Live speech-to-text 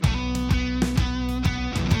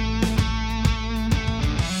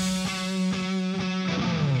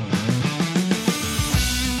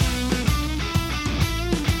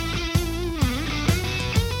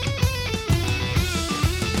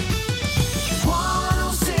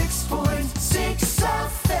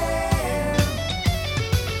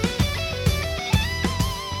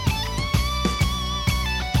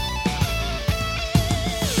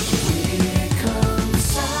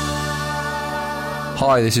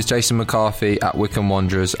Hi, this is Jason McCarthy at Wycombe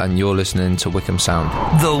Wanderers, and you're listening to Wycombe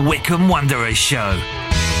Sound. The Wycombe Wanderers Show.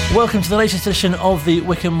 Welcome to the latest edition of the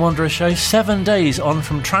Wycombe Wanderers Show. 7 days on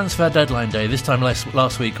from transfer deadline day. This time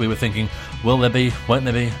last week we were thinking, will there be, won't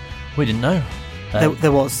there be? We didn't know.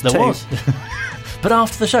 There was. But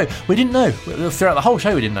after the show, we didn't know. Throughout the whole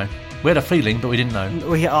show we didn't know. We had a feeling, but we didn't know.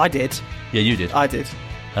 Well, yeah, I did. Yeah, you did. I did.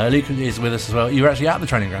 Luke is with us as well. You were actually at the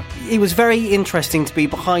training ground. It was very interesting to be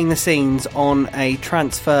behind the scenes on a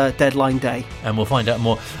transfer deadline day. And we'll find out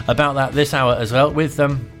more about that this hour as well with,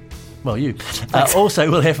 you. Also,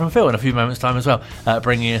 we'll hear from Phil in a few moments' time as well,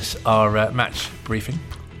 bringing us our match briefing.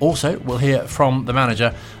 Also, we'll hear from the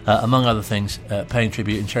manager, among other things, paying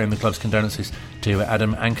tribute and sharing the club's condolences to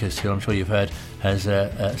Adam Ankers, who I'm sure you've heard has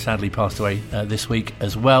sadly passed away this week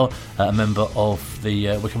as well, a member of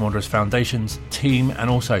the Wycombe Wanderers Foundation's team, and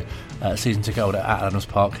also season ticket holder at Adams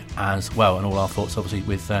Park as well. And all our thoughts, obviously,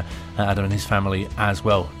 with Adam and his family as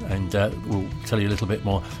well. And we'll tell you a little bit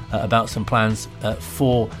more about some plans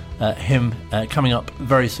for him coming up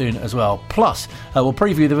very soon as well. Plus, we'll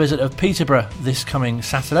preview the visit of Peterborough this coming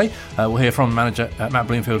Saturday. We'll hear from manager Matt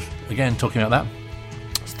Bloomfield again talking about that.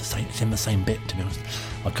 It's in the same bit, to be honest.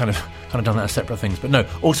 I've kind of done that as separate things, but no.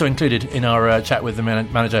 Also included in our chat with the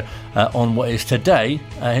manager on what is today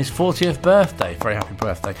his 40th birthday. Very happy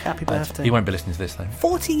birthday! Happy birthday! He won't be listening to this though.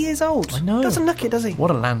 40 years old. I know. Doesn't look it, does he?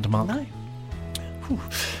 What a landmark! No. Do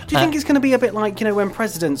you think it's going to be a bit like, when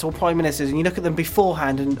presidents or prime ministers, and you look at them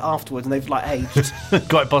beforehand and afterwards, and they've aged?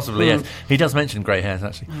 Quite possibly, yes. He does mention grey hairs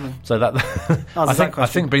actually. So that I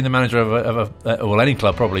think being the manager of any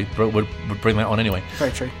club probably would bring that on anyway.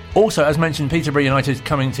 Very true. Also, as mentioned, Peterborough United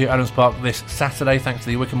coming to Adams Park this Saturday, thanks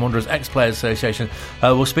to the Wycombe Wanderers Ex-Players Association.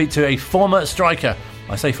 We'll speak to a former striker.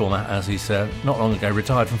 I say former, as he's not long ago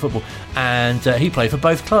retired from football, and he played for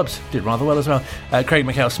both clubs, did rather well as well. Craig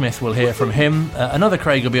McHale-Smith, will hear from him. Another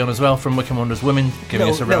Craig will be on as well from Wycombe Wanderers Women, giving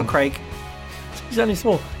us a round. Little Craig. He's only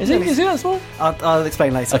small. Is he that small? I'll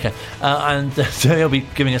explain later. Okay, and so he'll be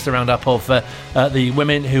giving us a roundup of the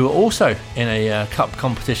women who are also in a cup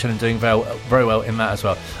competition and doing very well in that as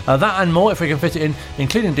well. That and more, if we can fit it in,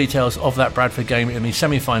 including details of that Bradford game in the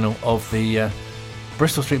semi-final of the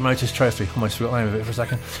Bristol Street Motors Trophy. Almost forgot the name of it for a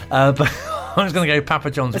second. But I was going to go Papa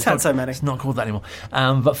John's. It's had so many. It's not called that anymore.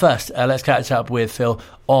 But first, let's catch up with Phil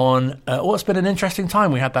on what's been an interesting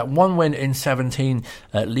time. We had that one win in 17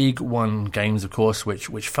 League One games, of course, which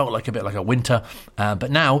felt like a bit like a winter. But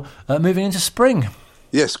now, moving into spring.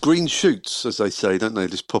 Yes, green shoots, as they say, don't they?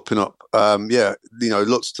 Just popping up.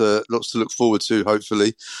 Lots to look forward to.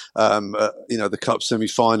 Hopefully, the cup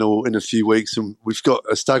semi-final in a few weeks, and we've got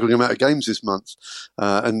a staggering amount of games this month,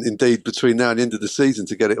 and indeed between now and the end of the season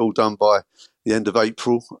to get it all done by the end of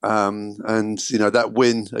April. That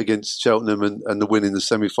win against Cheltenham and the win in the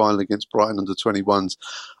semi-final against Brighton under 21s.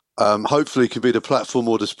 Hopefully could be the platform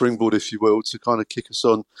or the springboard, if you will, to kind of kick us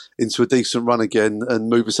on into a decent run again and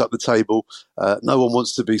move us up the table. No one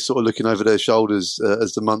wants to be sort of looking over their shoulders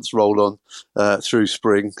as the months roll on through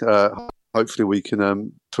spring. Hopefully we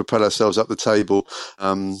can propel ourselves up the table,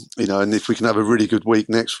 and if we can have a really good week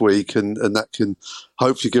next week and that can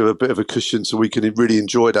hopefully give a bit of a cushion so we can really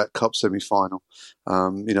enjoy that cup semi-final.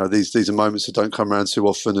 These are moments that don't come around too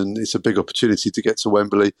often, and it's a big opportunity to get to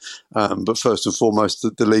Wembley. But first and foremost,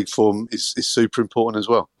 the league form is super important as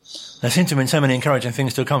well. There seem to have been so many encouraging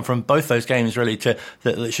things to come from both those games, really,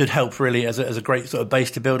 that should help really as a great sort of base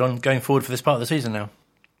to build on going forward for this part of the season now.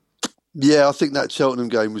 Yeah, I think that Cheltenham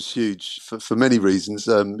game was huge for many reasons,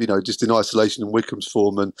 just in isolation and Wycombe's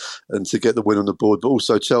form and to get the win on the board. But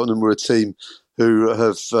also Cheltenham were a team who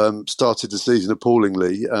have started the season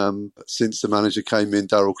appallingly since the manager came in,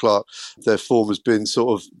 Darryl Clark. Their form has been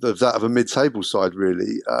sort of that of a mid-table side,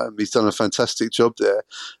 really. He's done a fantastic job there,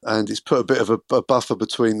 and it's put a bit of a buffer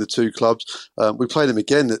between the two clubs. We play them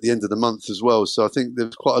again at the end of the month as well, so I think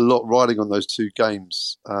there's quite a lot riding on those two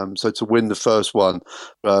games. So to win the first one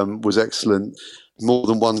was excellent. More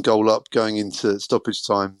than one goal up going into stoppage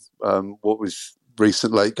time. What with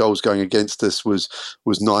recent late goals going against us was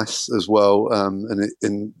nice as well.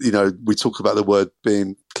 We talk about the word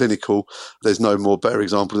being clinical. There's no more better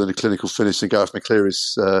example than a clinical finish than Gareth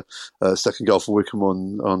McCleary's second goal for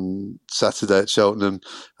Wycombe on Saturday at Cheltenham.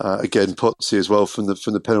 Again, Potsy as well from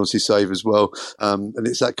the penalty save as well. And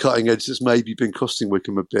it's that cutting edge that's maybe been costing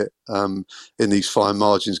Wycombe a bit in these fine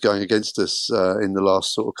margins going against us in the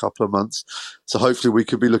last sort of couple of months. So hopefully we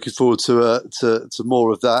could be looking forward to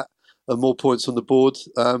more of that. And more points on the board,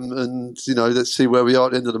 let's see where we are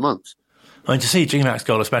at the end of the month. I mean, to see GMAC's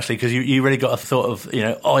goal especially, because you really got a thought of,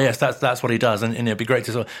 oh yes, that's what he does, and it'd be great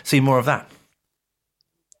to sort of see more of that.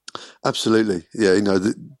 Absolutely, yeah.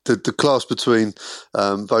 The class between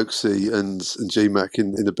Vokesy and GMAC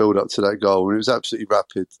in the build up to that goal, and it was absolutely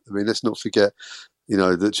rapid. I mean, let's not forget,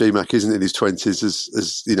 that GMAC isn't in his 20s,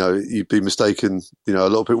 as you'd be mistaken. A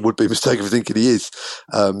lot of people would be mistaken for thinking he is.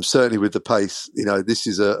 Certainly with the pace, this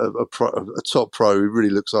is a top pro who really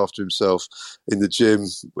looks after himself in the gym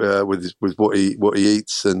with what he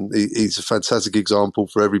eats, and he's a fantastic example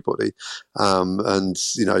for everybody. And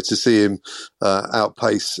to see him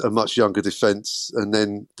outpace a much younger defence, and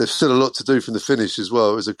then there's still a lot to do from the finish as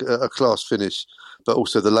well. It was a class finish, but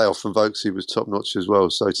also the layoff from Vokesy was top notch as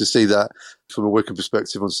well. So to see that from a Wycombe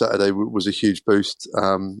perspective on Saturday was a huge boost.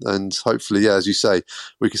 And hopefully, as you say,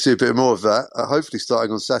 we can see a bit more of that, hopefully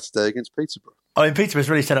starting on Saturday against Peterborough. I mean,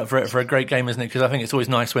 Peterborough's really set up for a great game, isn't it? Because I think it's always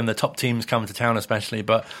nice when the top teams come to town, especially.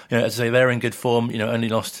 But as I say, they're in good form. Only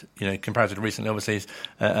lost comparatively recently, obviously,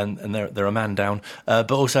 and they're a man down.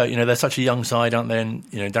 But also, they're such a young side, aren't they? And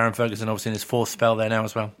Darren Ferguson, obviously, in his fourth spell there now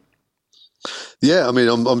as well. Yeah, I mean,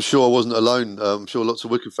 I'm sure I wasn't alone. I'm sure lots of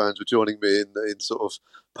Wycombe fans were joining me in sort of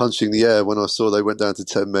punching the air when I saw they went down to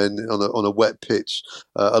 10 men on a wet pitch,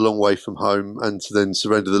 a long way from home, and to then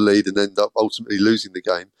surrender the lead and end up ultimately losing the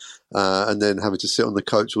game, and then having to sit on the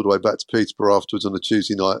coach all the way back to Peterborough afterwards on a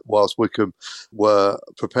Tuesday night whilst Wycombe were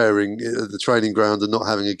preparing the training ground and not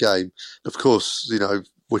having a game. Of course,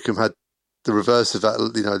 Wycombe had the reverse of that,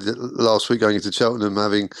 last week going into Cheltenham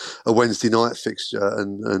having a Wednesday night fixture,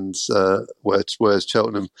 and whereas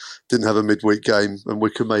Cheltenham didn't have a midweek game and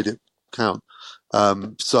Wycombe made it count.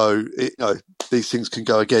 So these things can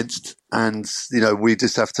go against, and we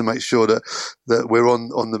just have to make sure that we're on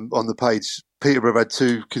the page. Peterborough have had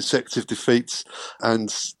 2 consecutive defeats, and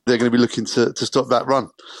they're going to be looking to stop that run.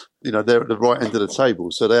 They're at the right end of the table,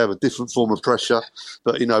 so they have a different form of pressure.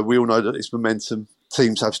 But we all know that it's momentum.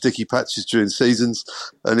 Teams have sticky patches during seasons,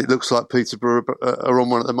 and it looks like Peterborough are on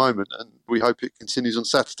one at the moment, and we hope it continues on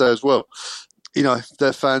Saturday as well.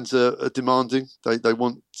 Their fans are demanding. They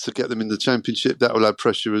want to get them in the Championship. That will add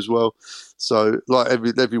pressure as well. So, like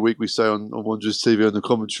every week we say on Wanderers TV on the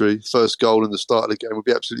commentary, first goal and the start of the game will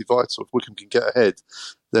be absolutely vital. If Wycombe can get ahead,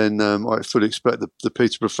 then I fully expect the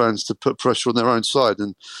Peterborough fans to put pressure on their own side,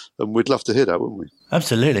 and we'd love to hear that, wouldn't we?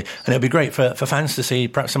 Absolutely. And it'd be great for fans to see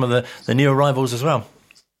perhaps some of the new arrivals as well.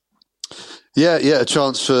 Yeah, a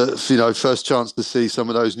chance for first chance to see some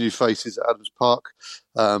of those new faces at Adams Park.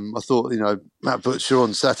 I thought, Matt Butcher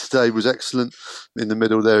on Saturday was excellent. In the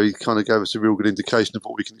middle there, he kind of gave us a real good indication of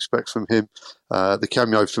what we can expect from him. The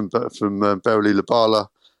cameo from Berily Labala,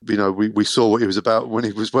 we saw what he was about when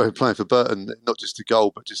he was playing for Burton, not just the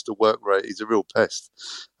goal, but just the work rate. He's a real pest.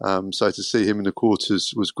 So to see him in the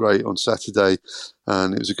quarters was great on Saturday,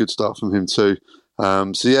 and it was a good start from him too.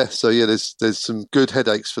 There's some good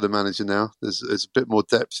headaches for the manager now. There's a bit more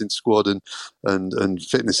depth in squad and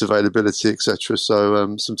fitness availability, etc.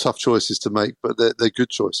 So some tough choices to make, but they're good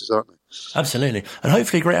choices, aren't they? Absolutely, and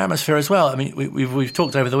hopefully great atmosphere as well. I mean, we've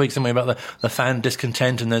talked over the weeks, haven't we, about the fan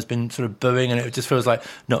discontent, and there's been sort of booing, and it just feels like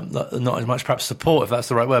not as much perhaps support, if that's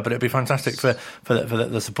the right word, but it'd be fantastic for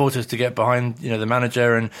the supporters to get behind the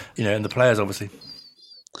manager and and the players, obviously.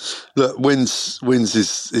 Look, wins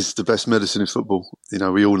is the best medicine in football.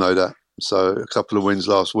 We all know that. So a couple of wins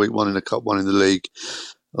last week, one in the cup, one in the league.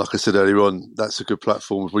 Like I said earlier on, that's a good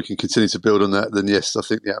platform. If we can continue to build on that, then yes, I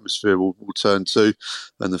think the atmosphere will turn too,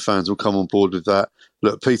 and the fans will come on board with that.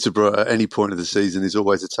 Look, Peterborough at any point of the season is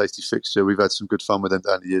always a tasty fixture. We've had some good fun with them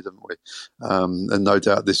down the years, haven't we? And no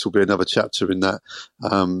doubt this will be another chapter in that.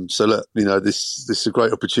 So look, this is a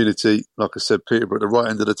great opportunity. Like I said, Peterborough at the right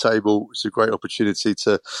end of the table. It's a great opportunity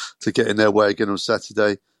to get in their way again on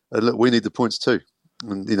Saturday. And look, we need the points too.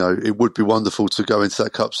 And, it would be wonderful to go into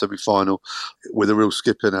that cup semi-final with a real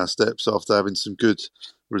skip in our steps after having some good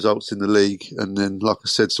results in the league. And then, like I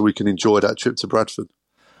said, so we can enjoy that trip to Bradford.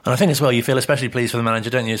 And I think as well, you feel especially pleased for the manager,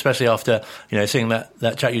 don't you? Especially after, seeing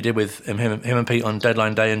that chat you did with him and Pete on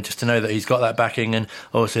deadline day, and just to know that he's got that backing, and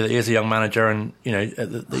obviously that he is a young manager, and,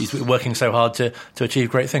 that he's working so hard to achieve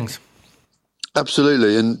great things.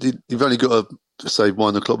 Absolutely. And you've only got to say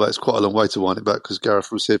wind the clock back. It's quite a long way to wind it back because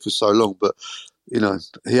Gareth was here for so long. But,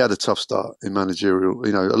 he had a tough start in managerial.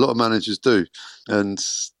 A lot of managers do. And,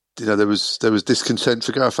 there was discontent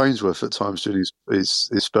for Gareth Ainsworth at times during his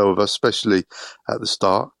spell with us, especially at the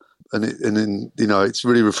start. And then it's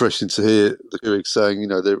really refreshing to hear the Guig saying,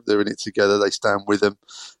 they're in it together. They stand with them.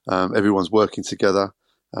 Everyone's working together.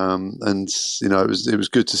 And it was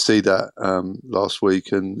good to see that last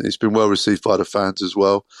week, and it's been well received by the fans as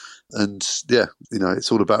well. And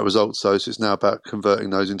it's all about results. So it's now about converting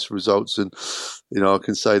those into results. And I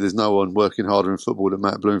can say there's no one working harder in football than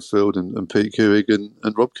Matt Bloomfield and Pete Guig and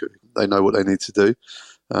Rob Guig. They know what they need to do,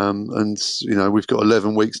 And we've got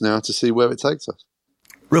 11 weeks now to see where it takes us.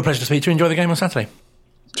 Real pleasure to speak to you. Enjoy the game on Saturday.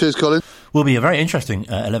 Cheers, Colin. Will be a very interesting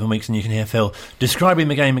 11 weeks, and you can hear Phil describing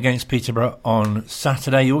the game against Peterborough on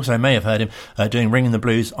Saturday. You also may have heard him doing Ringing the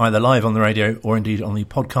Blues either live on the radio or indeed on the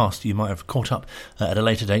podcast. You might have caught up at a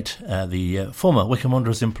later date. The former Wycombe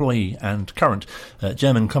Wanderers employee and current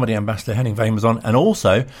German comedy ambassador Henning Vane was on, and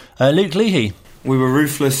also Luke Leahy. We were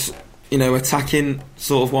ruthless, attacking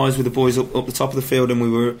sort of wise with the boys up the top of the field, and we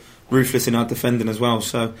were ruthless in our defending as well.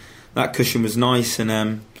 So that cushion was nice,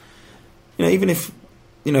 and even if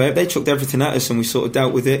they chucked everything at us and we sort of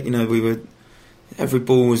dealt with it. Every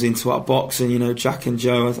ball was into our box, and Jack and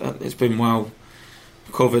Joe, it's been well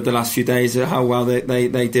covered the last few days how well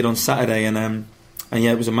they did on Saturday, and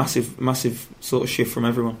it was a massive sort of shift from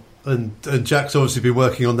everyone. And Jack's obviously been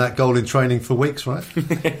working on that goal in training for weeks, right?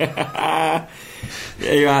 Yeah,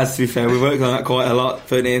 he has, to be fair. We worked on that quite a lot,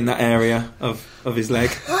 putting it in that area of his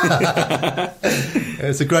leg.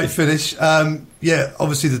 It's a great finish.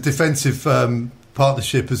 Obviously the defensive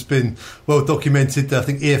partnership has been well documented. I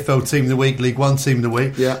think EFL Team of the Week, League One Team of the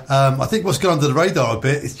Week. Yeah. I think what's gone under the radar a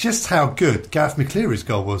bit is just how good Gareth McCleary's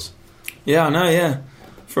goal was. Yeah, I know, yeah.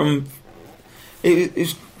 It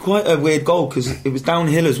was quite a weird goal because it was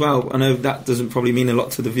downhill as well. I know that doesn't probably mean a lot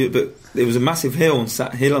to the view, but it was a massive hill on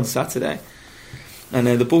Saturday. And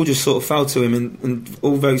the ball just sort of fell to him, and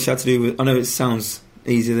all Vokes had to do with, I know it sounds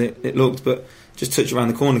easier than it looked, but just touch around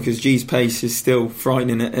the corner because G's pace is still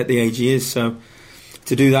frightening at the age he is. So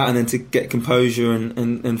to do that and then to get composure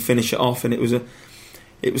and finish it off, and it was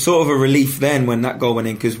sort of a relief then when that goal went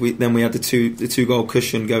in, because we had the two goal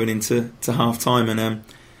cushion going into half time, and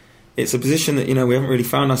it's a position that we haven't really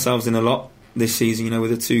found ourselves in a lot this season,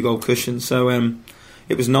 with a 2 goal cushion. So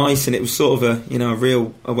it was nice, and it was sort of a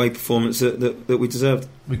real away performance that we deserved.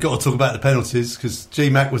 We've got to talk about the penalties, because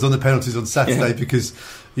G-Mac was on the penalties on Saturday because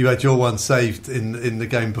you had your one saved in the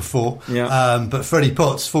game before. Yeah. But Freddie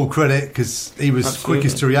Potts, full credit, because he was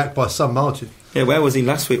quickest to react by some margin. Yeah, where was he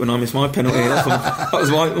last week when I missed my penalty? That was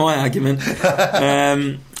my argument.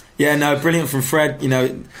 Brilliant from Fred.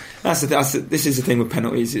 This is the thing with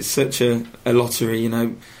penalties. It's such a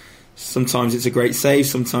lottery. Sometimes it's a great save,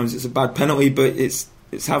 sometimes it's a bad penalty, but it's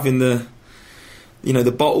having the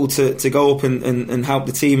bottle to go up and help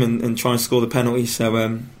the team and try and score the penalty.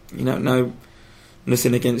 So no,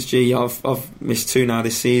 nothing against G. I've missed 2 now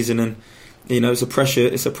this season, and it's a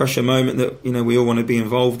pressure moment that we all want to be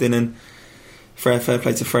involved in, and fair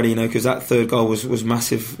play to Freddie, because that 3rd goal was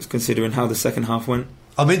massive considering how the second half went.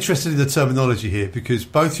 I'm interested in the terminology here, because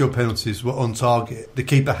both your penalties were on target. The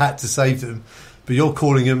keeper had to save them, but you're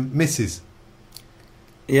calling them misses.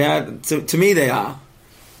 Yeah, to me they are.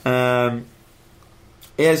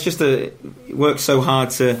 It's just it works so hard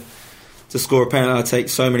to score a penalty. I take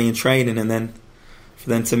so many in training, and then for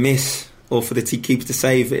them to miss or for the keeper to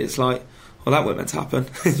save it, it's like, well, that wasn't meant to happen.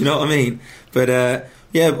 You know what I mean? But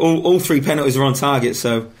all 3 penalties are on target,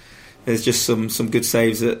 so there's just some good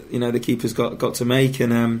saves that the keeper's got to make.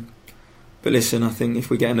 And but listen, I think if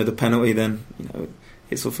we get another penalty, then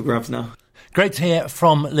it's all for grabs now. Great to hear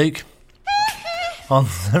from Luke on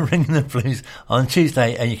the Ringing the Blues on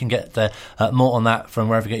Tuesday, and you can get more on that from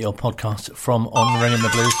wherever you get your podcast from on Ringing the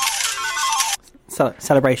Blues.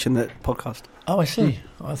 Celebration, the podcast. Oh, I see.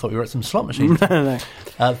 I thought you were at some slot machines. No.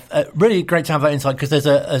 Really great to have that insight, because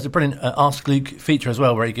there's a brilliant Ask Luke feature as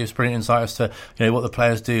well, where he gives brilliant insight as to what the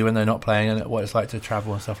players do when they're not playing and what it's like to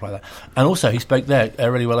travel and stuff like that. And also he spoke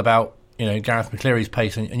there really well about Gareth McCleary's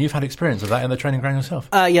pace, and you've had experience of that in the training ground yourself.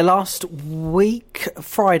 Last week,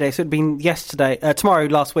 Friday, so it'd been tomorrow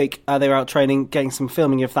last week, they were out training, getting some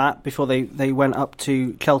filming of that before they went up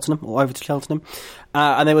to Cheltenham, or over to Cheltenham,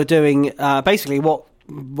 and they were doing basically what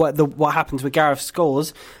happens with Gareth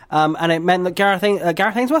scores, and it meant that Gareth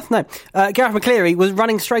McCleary was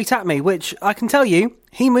running straight at me, which I can tell you,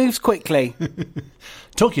 he moves quickly.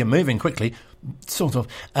 Talking of moving quickly, sort of,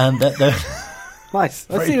 and nice.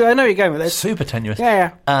 I know you're going with this. Super tenuous.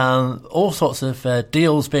 Yeah. All sorts of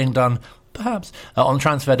deals being done, perhaps, on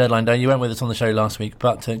transfer deadline day. You went with us on the show last week,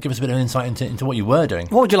 but give us a bit of insight into what you were doing.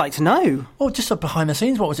 What would you like to know? Well, just behind the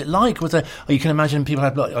scenes, what was it like? You can imagine people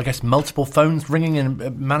had, I guess, multiple phones ringing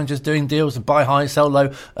and managers doing deals and buy high, sell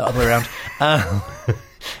low, other way around.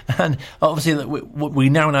 And obviously, we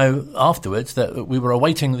now know afterwards that we were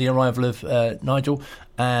awaiting the arrival of Nigel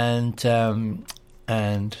and who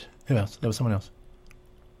else? There was someone else.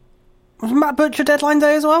 Was Matt Butcher deadline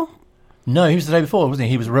day as well? No, he was the day before, wasn't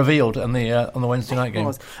he? He was revealed on the Wednesday night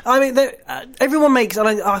game. I mean, everyone makes, and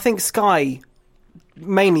I think Sky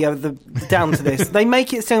mainly are down to this. They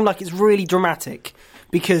make it sound like it's really dramatic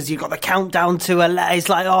because you've got the countdown to it's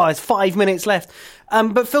like, it's 5 minutes left.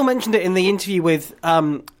 But Phil mentioned it in the interview with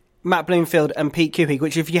Matt Bloomfield and Pete Coohig,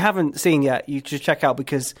 which if you haven't seen yet, you should check out,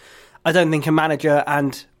 because I don't think a manager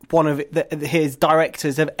and one of his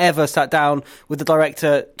directors have ever sat down with the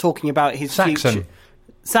director talking about his future.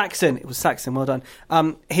 Saxon, it was Saxon, well done.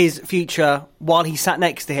 His future while he sat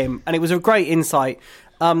next to him, and it was a great insight.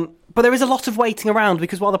 But there is a lot of waiting around,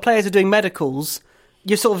 because while the players are doing medicals,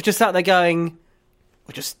 you're sort of just sat there going,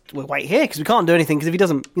 we'll wait here because we can't do anything, because if he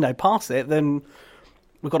doesn't, pass it, then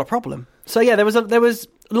we've got a problem. So yeah, there was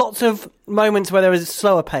lots of moments where there was a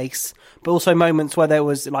slower pace, but also moments where there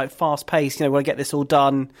was like fast pace. We'll get this all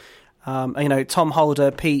done. Tom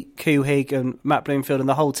Holder, Pete Coohig, and Matt Bloomfield, and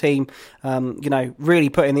the whole team, really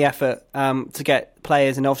put in the effort to get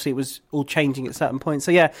players, and obviously it was all changing at certain points.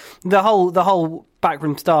 So yeah, the whole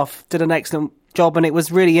backroom staff did an excellent job, and it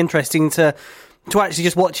was really interesting to actually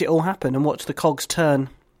just watch it all happen and watch the cogs turn.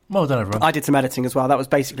 Well done, everyone. I did some editing as well. That was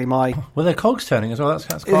basically my... Were there cogs turning as well?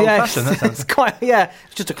 That's quite old-fashioned. That sounds...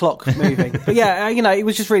 it's just a clock moving. But yeah, it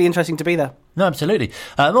was just really interesting to be there. No, absolutely.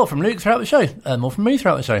 More from Luke throughout the show. More from me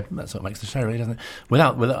throughout the show. That's what makes the show, really, doesn't it?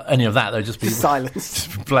 Without any of that, there'd just be... silence.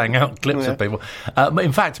 Just playing out clips of people. But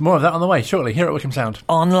in fact, more of that on the way shortly here at Wycombe Sound.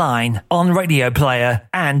 Online, on Radio Player,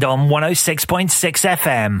 and on 106.6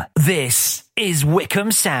 FM. This is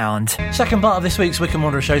Wycombe Sound. Second part of this week's Wycombe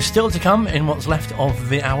Wanderers show still to come in what's left of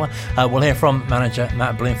the hour. We'll hear from manager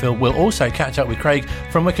Matt Bloomfield. We'll also catch up with Craig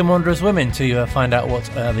from Wycombe Wanderers Women to find out what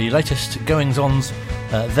the latest goings-ons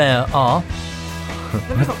there are.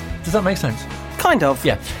 Does that make sense? Kind of.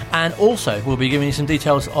 Yeah. And also, we'll be giving you some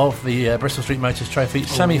details of the Bristol Street Motors Trophy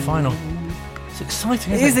semi-final. It's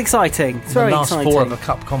exciting, isn't it? It is exciting. It's very exciting. The last four of a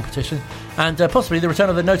cup competition. And possibly the return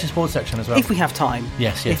of the notice board section as well. If we have time.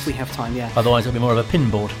 Yes. If we have time, yeah. Otherwise, it'll be more of a pin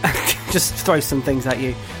board. Just throw some things at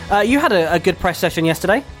you. You had a good press session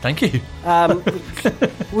yesterday. Thank you.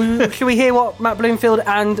 Should we hear what Matt Bloomfield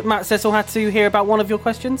and Matt Cecil had to hear about one of your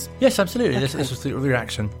questions? Yes, absolutely. This was the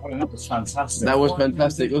reaction. That was fantastic. That was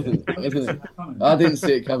fantastic, wasn't it? I didn't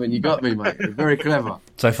see it coming. You got me, mate. You're very clever.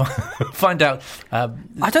 So find out. I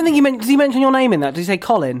don't think did he mention your name in that? Did he say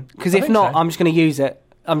Colin? Because if not, so. I'm just going to use it.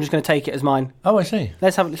 I'm just going to take it as mine. Oh, I see.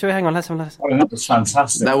 Shall we hang on? Let's have a listen. That was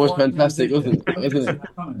fantastic. That was fantastic, wasn't it?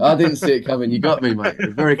 I didn't see it coming. You got me, mate.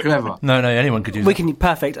 You're very clever. No, anyone could use it.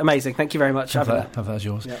 Perfect, amazing. Thank you very much. Have that as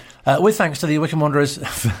yours. Yeah. With thanks to the Wycombe Wanderers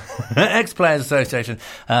Ex-Players Association,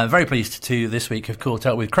 very pleased to this week have caught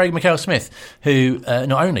up with Craig McHale-Smith, who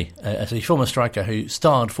not only as a former striker who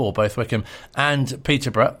starred for both Wycombe and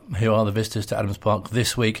Peterborough, who are the visitors to Adams Park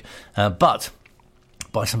this week, but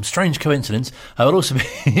by some strange coincidence, I will also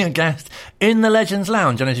be a guest in the Legends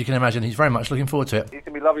Lounge. And as you can imagine, he's very much looking forward to it. It's going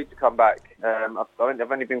to be lovely to come back. I've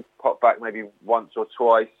only been popped back maybe once or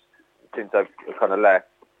twice since I've kind of left.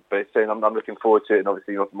 But it's soon. I'm looking forward to it. And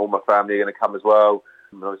obviously, all my family are going to come as well.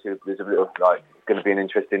 And obviously, there's a bit of, it's going to be an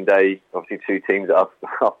interesting day. Obviously, two teams that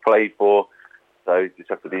I've played for. So you just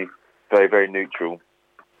have to be very, very neutral.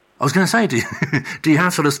 I was going to say, do you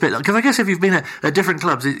have sort of split? Because I guess if you've been at different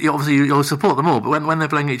clubs, you'll support them all. But when they're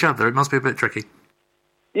playing each other, it must be a bit tricky.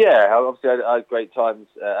 Yeah, obviously I had great times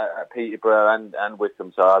at Peterborough and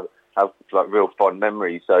Wycombe, so I have real fond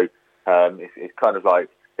memories. So it's kind of like,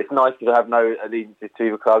 it's nice to have no allegiances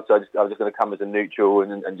to the club. So I'm just going to come as a neutral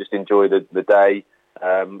and just enjoy the day,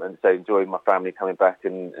 and so enjoying my family coming back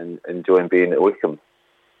and enjoying being at Wycombe.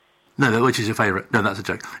 No, which is your favourite? No, that's a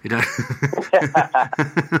joke. You know.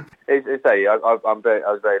 I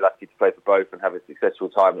was very lucky to play for both and have a successful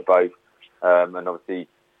time at both. And obviously,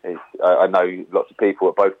 I know lots of people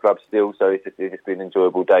at both clubs still, so it's just been an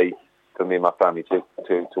enjoyable day for me and my family to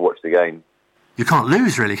watch the game. You can't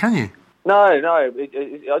lose, really, can you? No.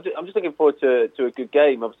 I'm just looking forward to a good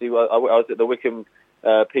game. Obviously, I was at the Wycombe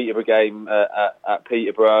Peterborough game at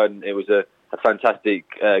Peterborough, and it was a fantastic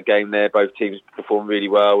game there. Both teams performed really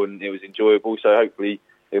well, and it was enjoyable. So hopefully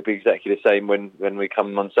it'll be exactly the same when we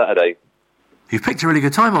come on Saturday. You've picked a really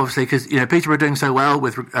good time, obviously, because Peterborough are doing so well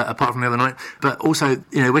with apart from the other night, but also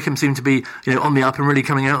Wycombe seem to be on the up and really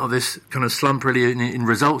coming out of this kind of slump, really in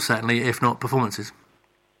results certainly, if not performances.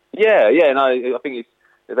 Yeah. No, I think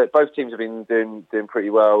both teams have been doing pretty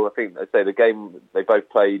well. I think I'd say the game they both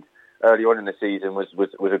played early on in the season was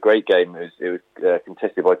a great game. It was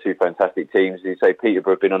contested by two fantastic teams. You say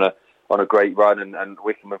Peterborough have been on a great run, and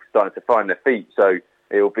Wycombe have started to find their feet. So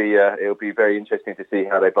it'll be very interesting to see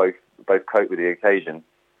how they both cope with the occasion.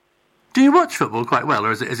 Do you watch football quite well,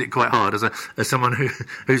 or is it quite hard as someone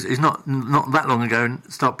who's not that long ago and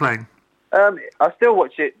start playing? I still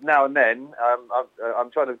watch it now and then. I'm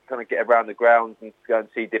trying to kind of get around the grounds and go and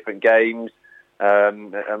see different games.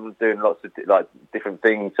 I'm doing lots of different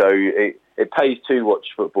things, so it pays to watch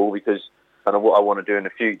football because kind of what I want to do in the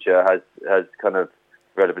future has kind of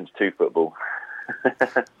relevance to football.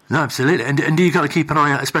 No, absolutely. And do you got to keep an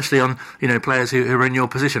eye out, especially on players who are in your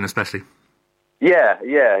position, especially? Yeah.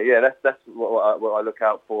 That's what I look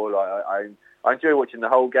out for. Like I enjoy watching the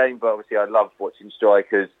whole game, but obviously I love watching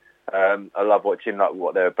strikers. I love watching like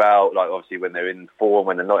what they're about. Like obviously when they're in form,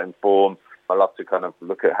 when they're not in form. I love to kind of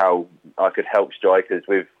look at how I could help strikers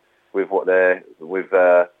with what they're with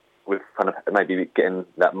kind of maybe getting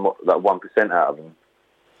that 1% out of them.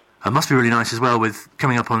 It must be really nice as well with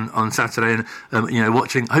coming up on Saturday and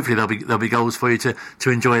watching. Hopefully there'll be goals for you to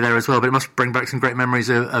enjoy there as well. But it must bring back some great memories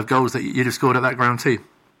of goals that you'd have scored at that ground too.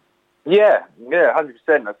 Yeah, 100%.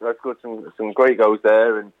 I scored some great goals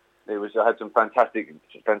there, and I had some fantastic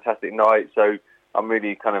nights. So I'm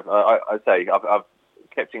really kind of I'd say I've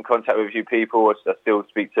kept in contact with a few people. I still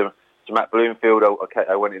speak to Matt Bloomfield.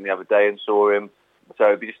 I went in the other day and saw him. So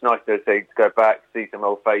it'd be just nice to go back, see some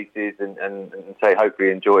old faces, and say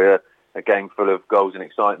hopefully enjoy a game full of goals and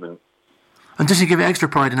excitement. And does it give it extra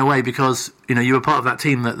pride in a way because you were part of that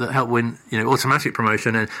team that helped win automatic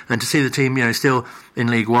promotion, and to see the team still in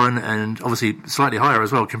League One and obviously slightly higher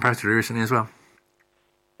as well comparatively recently as well.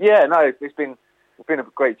 Yeah, no, it's been a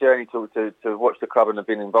great journey to watch the club and have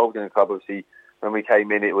been involved in the club. Obviously, when we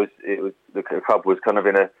came in, it was the club was kind of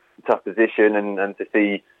in a tough position, and to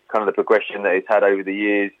see kind of the progression that it's had over the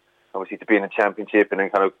years. Obviously, to be in the Championship and then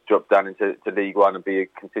kind of drop down into League One and be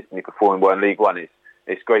consistently performing well in League One,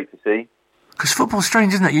 it's great to see. Because football's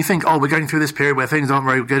strange, isn't it? You think, we're going through this period where things aren't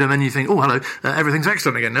very good, and then you think, hello, everything's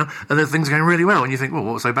excellent again now, and then things are going really well, and you think, what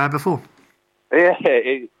was so bad before? Yeah,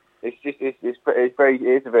 it's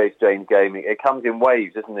a very strange game. It comes in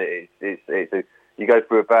waves, doesn't it? You go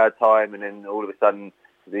through a bad time, and then all of a sudden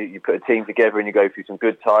you put a team together and you go through some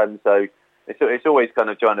good times. So it's always kind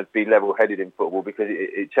of trying to be level-headed in football because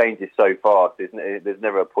it changes so fast. There's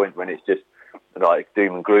never a point when it's just like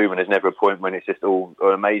doom and gloom, and there's never a point when it's just all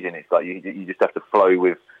amazing. It's like you just have to flow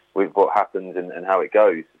with what happens and how it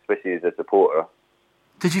goes, especially as a supporter.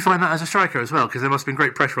 Did you find that as a striker as well? Because there must have been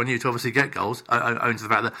great pressure on you to obviously get goals. I own to the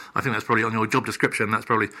fact that I think that's probably on your job description. That's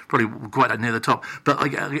probably quite near the top.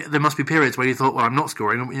 But there must be periods where you thought, well, I'm not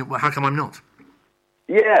scoring. How come I'm not?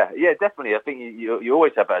 Yeah, definitely. I think you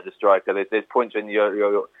always have that as a striker. There's points when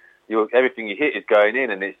you're everything you hit is going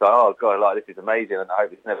in, and it's like, oh god, like this is amazing, and I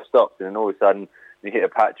hope this never stops. And then all of a sudden you hit a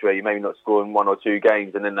patch where you maybe not scoring 1 or 2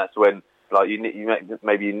 games, and then that's when like you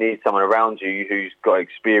need someone around you who's got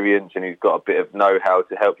experience and who's got a bit of know-how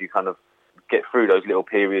to help you kind of get through those little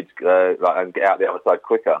periods and get out the other side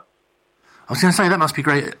quicker. I was going to say that must be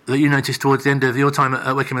great that you noticed towards the end of your time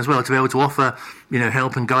at Wycombe as well to be able to offer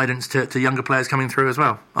help and guidance to younger players coming through as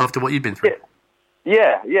well after what you've been through.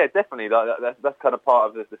 Yeah, definitely. That's kind of part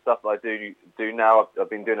of the stuff that I do now. I've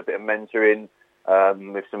been doing a bit of mentoring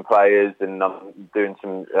with some players, and I'm doing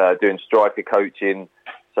some doing striker coaching.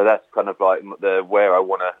 So that's kind of like where I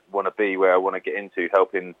want to be, where I want to get into,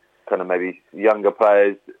 helping kind of maybe younger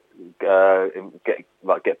players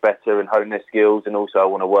get better and hone their skills, and also I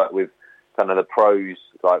want to work with kind of the pros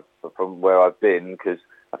like from where I've been, because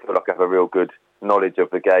I feel like I have a real good knowledge of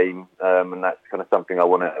the game, and that's kind of something I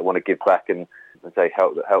want to give back and say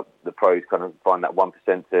help the pros kind of find that 1%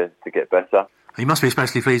 to get better. You must be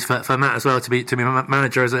especially pleased for Matt as well to be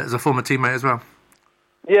manager as a former teammate as well.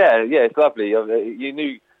 Yeah, it's lovely. You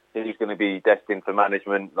knew he was going to be destined for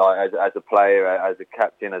management, like as a player, as a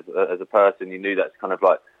captain, as a person. You knew that's kind of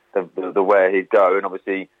like the where he'd go, and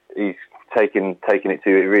obviously he's taken it to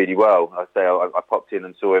it really well. I popped in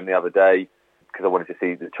and saw him the other day because I wanted to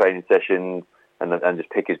see the training sessions and just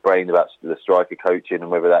pick his brain about the striker coaching and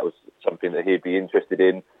whether that was something that he'd be interested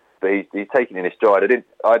in. But he's taken it in his stride.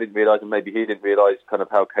 I didn't realise, and maybe he didn't realise kind of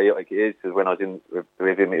how chaotic it is, because when I was in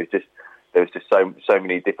with him, there was just so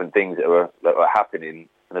many different things that were happening.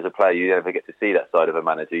 And as a player, you never get to see that side of a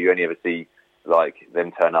manager. You only ever see like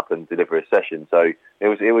them turn up and deliver a session. So it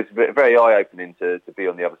was very eye-opening to be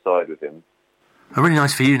on the other side with him. Really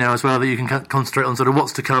nice for you now as well that you can concentrate on sort of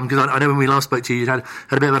what's to come, because I know when we last spoke to you, you'd had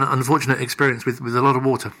a bit of an unfortunate experience with a lot of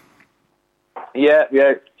water. Yeah.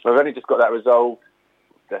 I've only just got that resolved.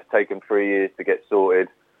 That's taken 3 years to get sorted.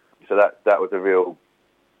 So that was a real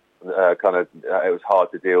kind of it was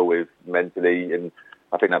hard to deal with mentally, and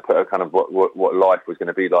I think that put a kind of what life was going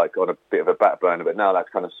to be like on a bit of a back burner. But now that's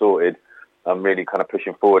kind of sorted. I'm really kind of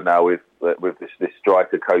pushing forward now with this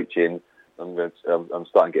striker coaching. I'm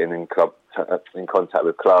starting getting in contact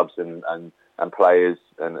with clubs and players,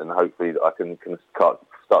 and hopefully I can start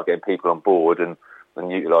getting people on board and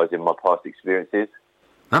utilising my past experiences.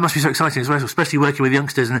 That must be so exciting as well, especially working with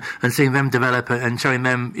youngsters and seeing them develop and showing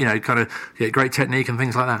them, kind of great technique and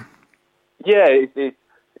things like that. Yeah, it's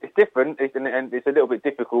it's different, and it's a little bit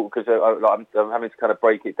difficult because I'm having to kind of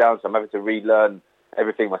break it down. So I'm having to relearn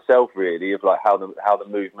everything myself, really, of like how the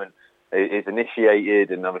movement is initiated,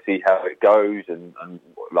 and obviously how it goes, and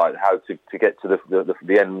like how to get to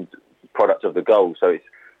the end product of the goal. So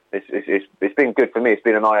it's been good for me. It's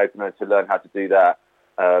been an eye opener to learn how to do that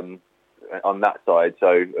on that side.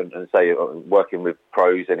 So and say working with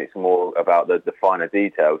pros, and it's more about the finer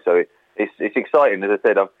detail. So it's exciting. As I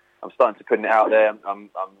said, I'm starting to put it out there. I'm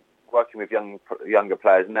working with younger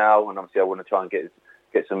players now, and obviously I want to try and get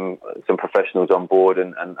some professionals on board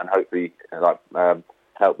and hopefully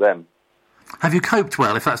help them. Have you coped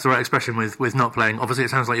well, if that's the right expression, with not playing? Obviously, it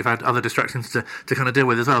sounds like you've had other distractions to kind of deal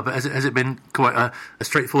with as well, but has it been quite a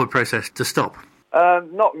straightforward process to stop?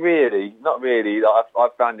 Not really.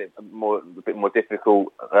 I've found it a bit more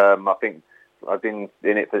difficult. I think I've been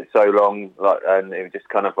in it for so long, and it was just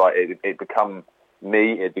kind of like it become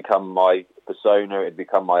me, it become my persona, it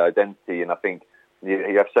become my identity, and I think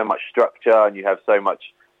you have so much structure and you have so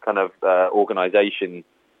much kind of organisation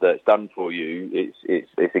that's done for you.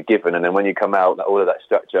 It's a given, and then when you come out, all of that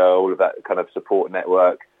structure, all of that kind of support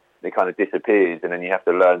network, it kind of disappears, and then you have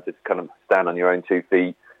to learn to kind of stand on your own 2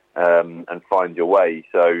 feet and find your way.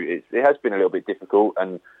 So it has been a little bit difficult,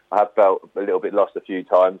 and I have felt a little bit lost a few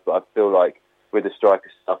times, but I feel like with the striker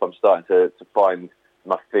stuff, I'm starting to find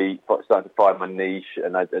my feet, starting to find my niche,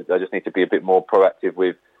 and I just need to be a bit more proactive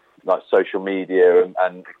with like social media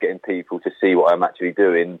and getting people to see what I'm actually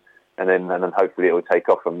doing, and then hopefully it will take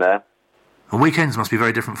off from there. And weekends must be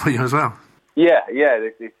very different for you as well. Yeah.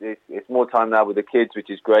 It's more time now with the kids, which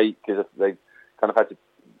is great because they kind of had to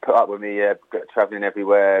put up with me travelling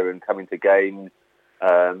everywhere and coming to games.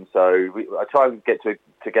 So I try and get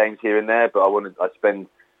to games here and there, but I spend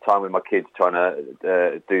time with my kids trying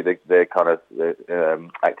to do the kind of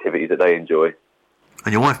activities that they enjoy.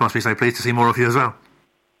 And your wife must be so pleased to see more of you as well.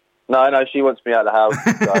 No, she wants me out of the house.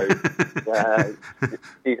 So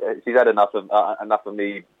she's had enough of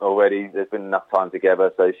me already. There's been enough time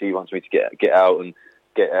together, so she wants me to get out and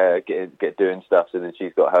get doing stuff. So then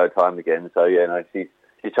she's got her time again. So she's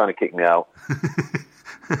trying to kick me out.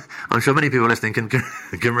 I'm sure many people listening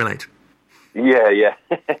can relate. Yeah.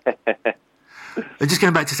 And just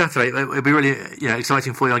going back to Saturday, it'll be really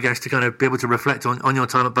exciting for you, I guess, to kind of be able to reflect on your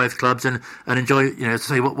time at both clubs and enjoy, to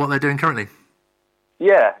see what they're doing currently.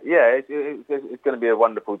 Yeah, it's going to be a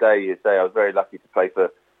wonderful day. You say I was very lucky to play for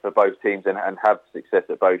both teams and have success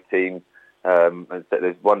at both teams. And so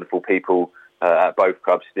there's wonderful people at both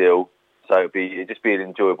clubs still. So it'd just be an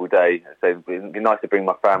enjoyable day. So it'd be nice to bring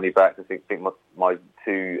my family back. I think my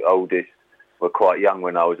 2 oldest were quite young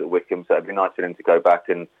when I was at Wycombe, so it'd be nice for them to go back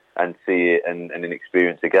and see it and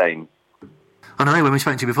experience a game. I know when we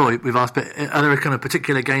spoke to you before, we've asked, but are there kind of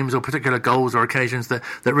particular games or particular goals or occasions that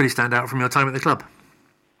really stand out from your time at the club?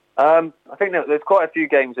 I think there's quite a few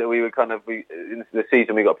games that we were in the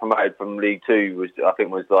season we got promoted from League 2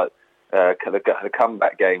 was like the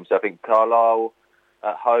comeback games. So I think Carlisle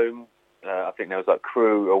at home. I think there was like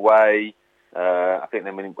Crewe away. I think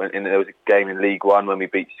then there was a game in League 1 when we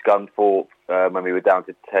beat Scunthorpe when we were down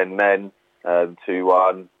to 10 men,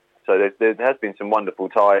 2-1. So there has been some wonderful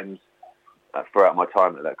times throughout my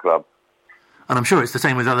time at that club. And I'm sure it's the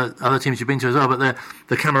same with other teams you've been to as well. But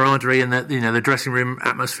the camaraderie and the dressing room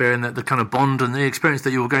atmosphere and the kind of bond and the experience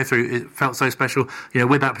that you will go through, it felt so special,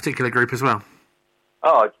 with that particular group as well.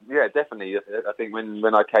 Oh yeah, definitely. I think when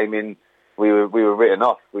I came in, we were written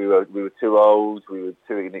off. We were too old. We were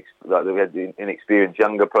we had inexperienced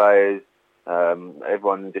younger players.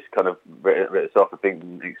 Everyone just kind of writ us off. I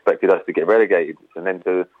think expected us to get relegated, and then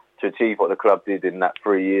to achieve what the club did in that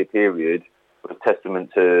 3-year period was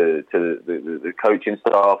testament to the coaching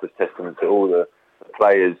staff, was testament to all the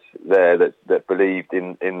players there that believed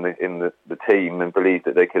in the team and believed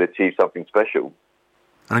that they could achieve something special.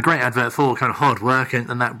 And a great advert for kind of hard work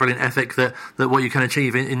and that brilliant ethic that what you can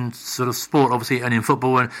achieve in sort of sport, obviously, and in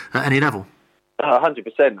football and at any level.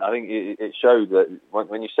 100%. I think it showed that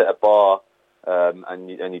when you set a bar and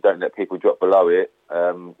you don't let people drop below it,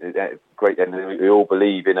 great. And we all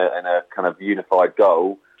believe in a kind of unified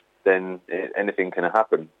goal. Then anything can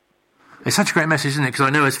happen. It's such a great message, isn't it? Because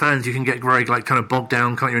I know as fans you can get very kind of bogged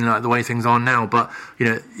down, can't you, in the way things are now. But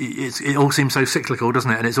it all seems so cyclical,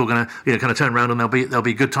 doesn't it? And it's all going to kind of turn around, and there'll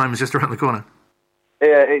be good times just around the corner.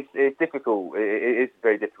 Yeah, it's difficult. It is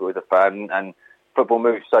very difficult as a fan, and football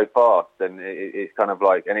moves so fast, and it's kind of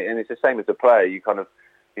like, and it's the same as a player. You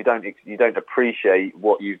don't appreciate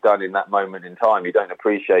what you've done in that moment in time. You don't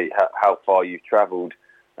appreciate how far you've travelled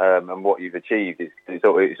and what you've achieved.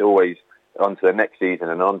 It's always on to the next season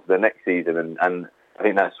and on to the next season, and I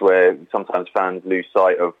think that's where sometimes fans lose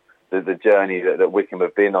sight of the journey that Wycombe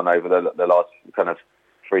have been on over the last kind of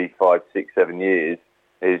 3, 5, 6, 7 years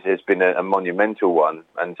has been a monumental one.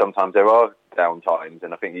 And sometimes there are down times,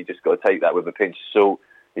 and I think you just got to take that with a pinch of salt.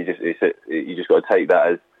 You just got to take that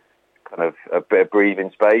as kind of a bit of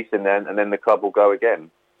breathing space, and then the club will go again.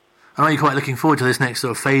 I know you're quite looking forward to this next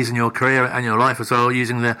sort of phase in your career and your life as well,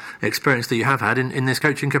 using the experience that you have had in this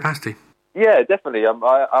coaching capacity. Yeah, definitely.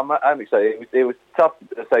 I'm excited. It was tough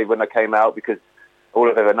to say when I came out, because all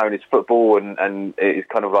I've ever known is football, and it's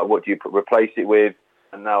kind of like, what do you replace it with?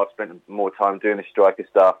 And now I've spent more time doing the striker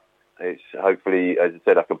stuff. It's hopefully, as I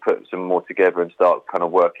said, I can put some more together and start kind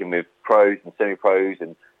of working with pros and semi-pros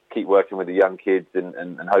and keep working with the young kids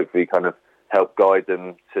and hopefully kind of help guide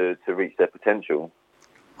them to reach their potential.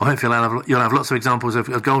 Well, hopefully you'll have lots of examples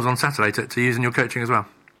of goals on Saturday to use in your coaching as well.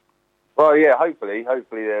 Well, yeah, hopefully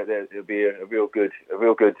there'll be a real good,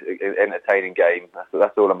 entertaining game.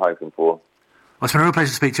 That's all I'm hoping for. Well, it's been a real pleasure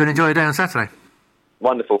to speak to you, and enjoy your day on Saturday.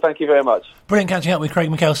 Wonderful. Thank you very much. Brilliant catching up with Craig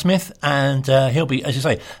McHale-Smith, and he'll be, as you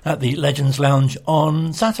say, at the Legends Lounge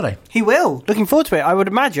on Saturday. He will. Looking forward to it. I would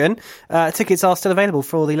imagine tickets are still available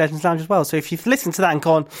for all the Legends Lounge as well. So if you've listened to that and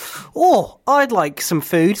gone, I'd like some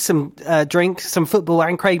food, some drinks, some football,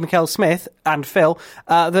 and Craig McHale-Smith and Phil,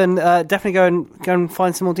 then definitely go and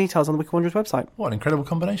find some more details on the Wycombe Wanderers website. What an incredible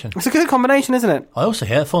combination. It's a good combination, isn't it? I also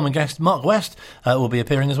hear former guest Mark West will be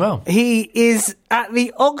appearing as well. He is at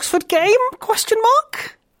the Oxford game? ?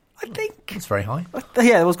 I think. It's very high.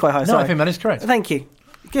 Yeah, it was quite high. No, sorry. I think that is correct. Thank you.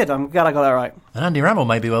 Good, I'm glad I got that right. And Andy Ramble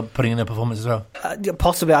may be putting in a performance as well.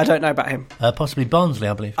 Possibly, I don't know about him. Possibly Barnsley,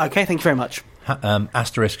 I believe. Okay, thank you very much.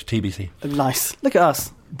 Asterisk TBC. Nice. Look at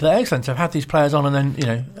us. They're excellent to have had these players on, and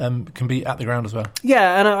then can be at the ground as well.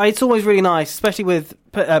 Yeah, and it's always really nice, especially with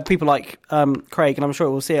people like Craig, and I'm sure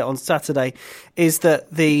we'll see it on Saturday, is that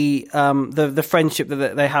the friendship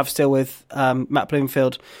that they have still with Matt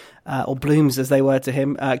Bloomfield, or Blooms as they were to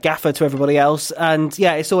him, Gaffer to everybody else, and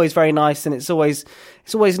yeah, it's always very nice, and it's always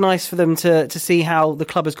nice for them to see how the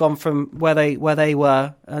club has gone from where they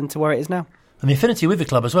were and to where it is now. And the affinity with the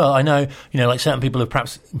club as well. I know, like certain people have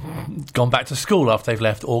perhaps gone back to school after they've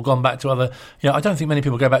left, or gone back to other. I don't think many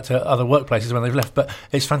people go back to other workplaces when they've left, but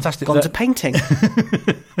it's fantastic. Gone to painting,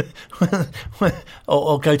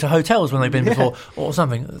 or go to hotels when they've been before, or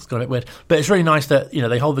something. That's got a bit weird, but it's really nice that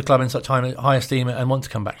they hold the club in such high esteem and want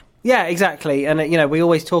to come back. Yeah, exactly. And, we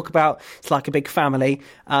always talk about it's like a big family.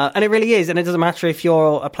 And it really is. And it doesn't matter if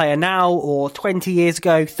you're a player now or 20 years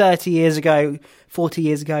ago, 30 years ago, 40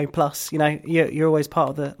 years ago plus, you're always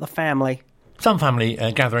part of the family. Some family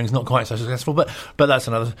gatherings not quite so successful, but that's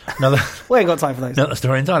another. We ain't got time for those. Another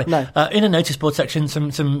story entirely. No. In a notice board section,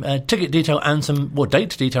 some ticket detail and some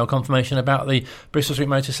date detail confirmation about the Bristol Street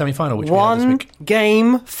Motors semi-final, which we had this week. One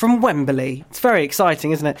game from Wembley. It's very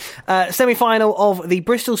exciting, isn't it? Semi-final of the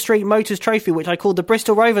Bristol Street Motors Trophy, which I called the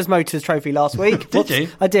Bristol Rovers Motors Trophy last week. Did you?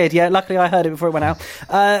 I did. Yeah. Luckily, I heard it before it went out.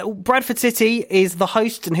 Bradford City is the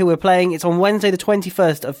host, and who we're playing. It's on Wednesday, the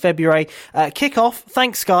 21st of February. Kick-off.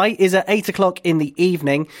 Thanks, Sky. Is at 8:00 in the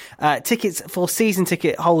evening. Tickets for season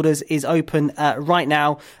ticket holders is open right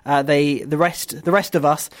now. The rest of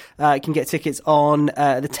us can get tickets on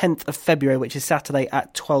the 10th of February, which is Saturday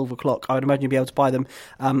at 12:00. I would imagine you'll be able to buy them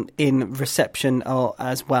in reception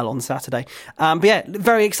as well on Saturday. But yeah,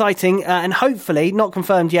 very exciting, and hopefully not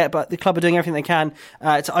confirmed yet, but the club are doing everything they can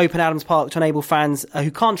to open Adams Park to enable fans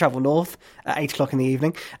who can't travel north at 8:00 in the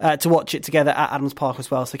evening to watch it together at Adams Park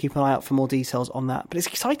as well. So keep an eye out for more details on that. But it's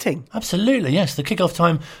exciting. Absolutely, yes. The kick-off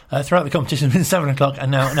time throughout the competition has been 7:00 and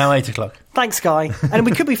now 8:00. Thanks, Guy. And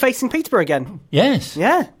we could be facing Peterborough again. Yes.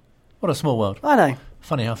 Yeah. What a small world. I know.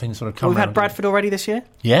 Funny how things sort of come We've around. had Bradford already this year.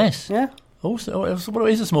 Yes. Yeah. Also, it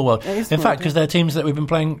is a small world. It is in fact, because they're teams that we've been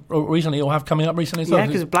playing recently or have coming up recently as well. Yeah,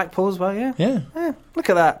 because of Blackpool as well, yeah. Yeah. Look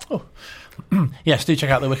at that. Oh. Yes, do check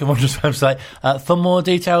out the Wycombe Wanderers website for more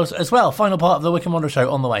details as well. Final part of the Wycombe Wanderers show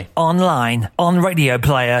on the way. Online, on Radio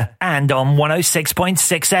Player, and on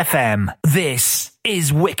 106.6 FM. This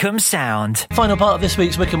is Wycombe Sound. Final part of this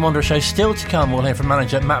week's Wycombe Wanderers show still to come. We'll hear from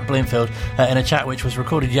manager Matt Bloomfield in a chat which was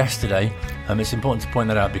recorded yesterday. It's important to point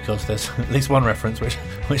that out because there's at least one reference which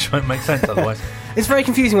won't make sense otherwise. It's very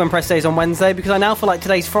confusing when press day is on Wednesday because I now feel like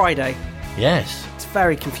today's Friday. Yes. It's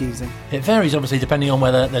very confusing. It varies, obviously, depending on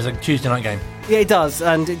whether there's a Tuesday night game. Yeah, it does,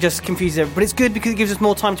 and it just confuses everyone. But it's good because it gives us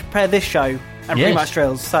more time to prepare this show and pre-match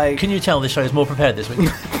drills. So, can you tell this show is more prepared this week?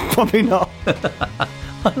 Probably not. I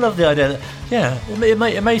love the idea that,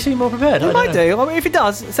 it may seem more prepared. It might do. I mean, if it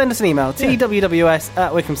does, send us an email,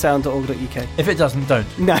 twws@wycombesound.org.uk. If it doesn't,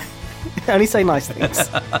 don't. No. Only say nice things.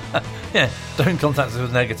 Yeah, don't contact us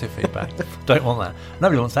with negative feedback. Don't want that.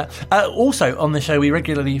 Nobody wants that. Also, on the show, we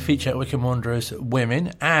regularly feature Wycombe Wanderers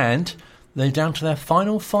women, and they're down to their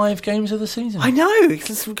final 5 games of the season. I know.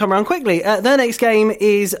 Let's come around quickly. Their next game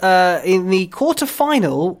is in the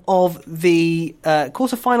quarter-final of the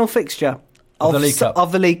quarter-final fixture of the League Cup.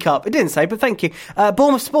 Of the League Cup. It didn't say, but thank you.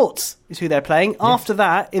 Bournemouth Sports is who they're playing. Yeah. After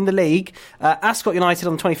that, in the league, Ascot United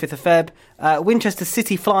on the 25th of Feb, Winchester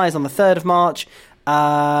City Flyers on the 3rd of March,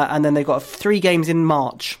 and then they've got 3 games in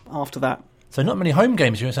March after that. So not many home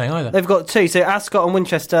games, you were saying, either. They've got 2. So Ascot and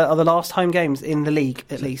Winchester are the last home games in the league,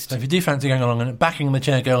 at least. So if you do fancy going along and backing the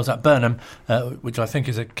Chair Girls at Burnham, which I think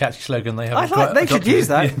is a catchy slogan they have. They should use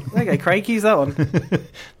that. There you go, Craig, use that one.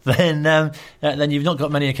 then you've not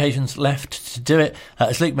got many occasions left to do it.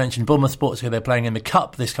 As Luke mentioned, Bournemouth Sports, who they're playing in the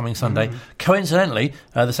Cup this coming Sunday. Coincidentally,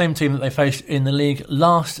 the same team that they faced in the league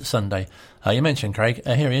last Sunday. You mentioned, Craig.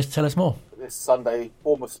 Here he is. Tell us more. This Sunday,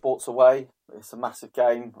 Bournemouth Sports away. It's a massive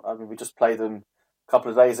game. I mean, we just played them a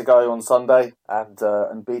couple of days ago on Sunday and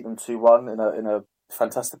beat them 2-1 in a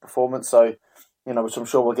fantastic performance. So, which I'm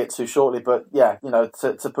sure we'll get to shortly. But yeah,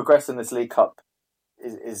 to progress in this League Cup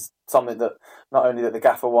is something that not only that the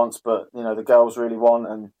gaffer wants, but the girls really want,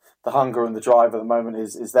 and the hunger and the drive at the moment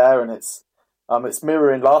is there, and it's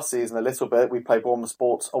mirroring last season a little bit. We played Bournemouth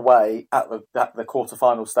Sports away at the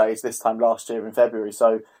quarter-final stage this time last year in February.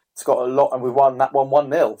 So it's got a lot, and we won that one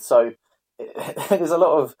 1-0. So there's a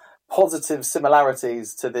lot of positive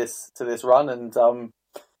similarities to this run, and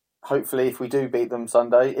hopefully if we do beat them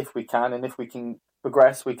Sunday, if we can, and if we can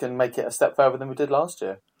progress, we can make it a step further than we did last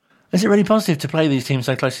year. Is it really positive to play these teams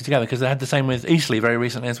so closely together? Because they had the same with Eastleigh very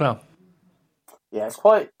recently as well. Yeah, it's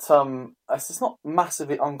quite it's not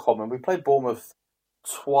massively uncommon. We played Bournemouth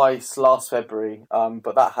twice last February,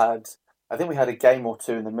 but I think we had a game or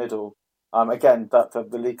 2 in the middle. Again, the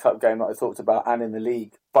League Cup game that I talked about, and in the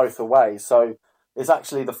league, both away. So it's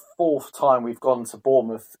actually the 4th time we've gone to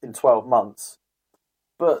Bournemouth in 12 months.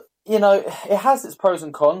 But, it has its pros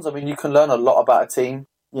and cons. I mean, you can learn a lot about a team,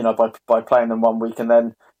 by playing them one week, and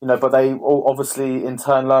then, but they all obviously in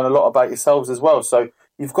turn learn a lot about yourselves as well. So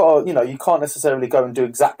you've got to, you can't necessarily go and do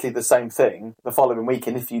exactly the same thing the following week.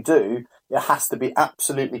 And if you do, it has to be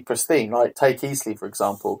absolutely pristine. Like take Eastleigh, for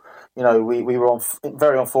example. We were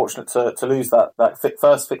very unfortunate to lose that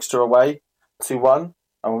first fixture away 2-1,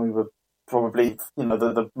 and we were probably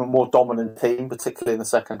the more dominant team, particularly in the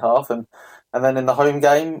second half, and then in the home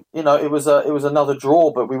game, it was another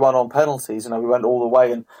draw, but we won on penalties. We went all the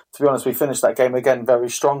way, and to be honest, we finished that game again very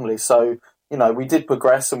strongly. So we did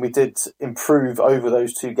progress and we did improve over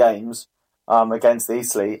those 2 games against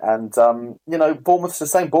Eastleigh, and Bournemouth's the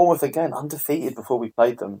same. Bournemouth again undefeated before we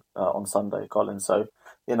played them on Sunday, Colin. So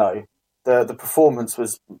the performance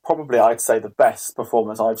was probably, I'd say, the best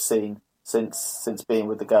performance I've seen since being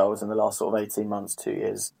with the girls in the last sort of 18 months, 2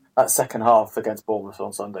 years. That second half against Bournemouth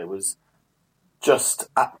on Sunday was just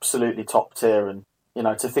absolutely top tier, and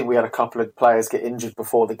to think we had a couple of players get injured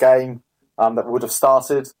before the game that would have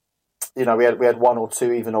started. We had 1 or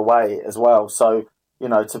 2 even away as well. So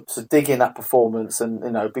to dig in that performance, and we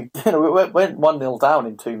went 1-0 down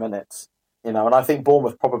in 2 minutes. And I think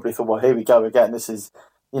Bournemouth probably thought, well, here we go again. This is.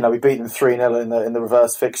 We beat them 3-0 in the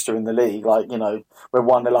reverse fixture in the league. Like, we're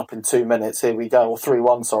 1-0 up in 2 minutes. Here we go. Or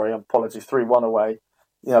 3-1, sorry. Apologies, 3-1 away.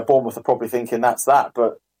 Bournemouth are probably thinking that's that.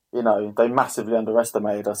 But, they massively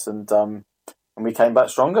underestimated us, and we came back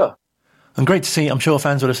stronger. And great to see. I'm sure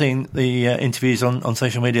fans would have seen the interviews on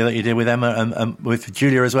social media that you did with Emma and with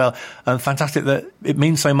Julia as well. Fantastic that it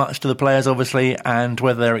means so much to the players, obviously, and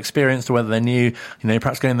whether they're experienced or whether they're new,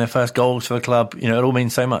 perhaps getting their first goals for the club, it all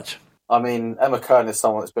means so much. I mean, Emma Kern is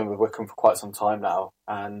someone that's been with Wycombe for quite some time now,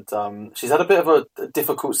 and she's had a bit of a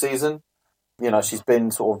difficult season. She's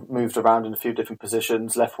been sort of moved around in a few different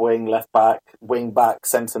positions: left wing, left back, wing back,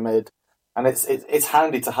 centre mid, and it's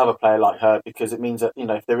handy to have a player like her, because it means that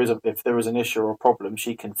if there is an issue or a problem,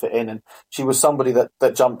 she can fit in. And she was somebody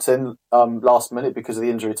that jumped in last minute because of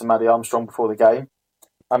the injury to Maddie Armstrong before the game.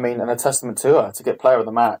 I mean, and a testament to her to get player of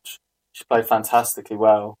the match. She played fantastically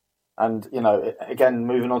well. And, again,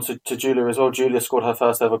 moving on to Julia as well. Julia scored her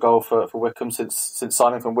first ever goal for Wycombe since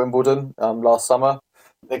signing from Wimbledon last summer.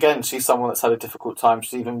 Again, she's someone that's had a difficult time.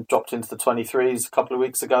 She's even dropped into the 23s a couple of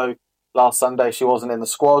weeks ago. Last Sunday, she wasn't in the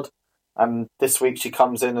squad. And this week, she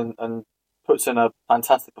comes in and puts in a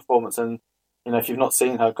fantastic performance. And, if you've not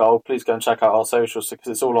seen her goal, please go and check out our socials, because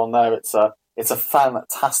it's all on there. It's a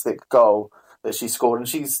fantastic goal that she scored. And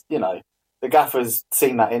she's, the gaffer's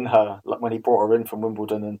seen that in her, like when he brought her in from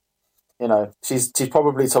Wimbledon, and she's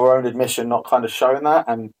probably, to her own admission, not kind of shown that.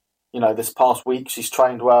 And this past week she's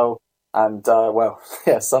trained well. And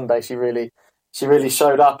Sunday she really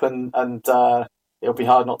showed up, and it'll be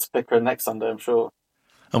hard not to pick her next Sunday, I'm sure.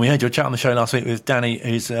 And we heard your chat on the show last week with Danny,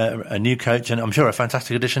 who's a new coach, and I'm sure a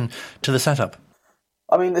fantastic addition to the setup.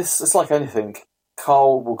 I mean, it's like anything.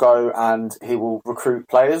 Carl will go and he will recruit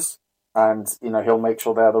players, and he'll make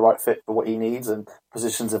sure they're the right fit for what he needs and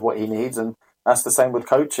positions of what he needs, and that's the same with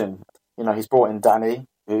coaching. He's brought in Danny,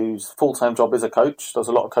 whose full-time job is a coach, does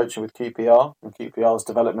a lot of coaching with QPR and QPR's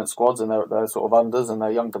development squads and their sort of unders and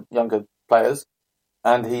their younger players.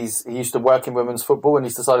 And he used to work in women's football, and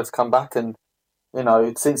he's decided to come back. And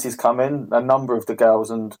since he's come in, a number of the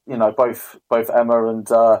girls and both Emma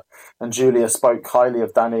and Julia spoke highly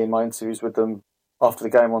of Danny in my interviews with them after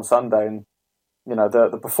the game on Sunday. And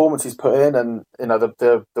the performance he's put in, and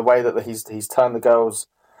the way that he's turned the girls,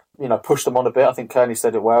 pushed them on a bit. I think Kearney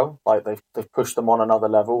said it well. Like they've pushed them on another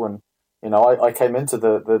level. And I came into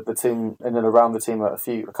the team in and around the team a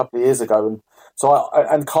couple of years ago, and so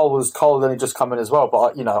Carl had only just come in as well.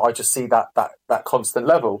 But I just see that constant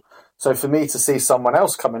level. So for me to see someone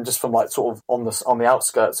else come in just from like sort of on the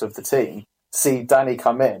outskirts of the team, see Danny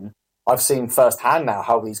come in, I've seen firsthand now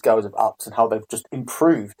how these girls have upped and how they've just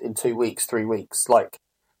improved in 2 weeks, 3 weeks. Like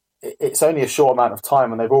it's only a short amount of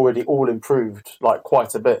time, and they've already all improved like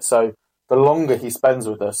quite a bit. So the longer he spends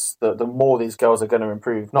with us, the more these girls are going to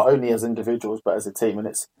improve, not only as individuals but as a team. And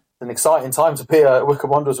it's an exciting time to be a Wycombe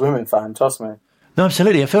Wanderers women fan. Trust me. No,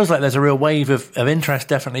 absolutely. It feels like there's a real wave of interest,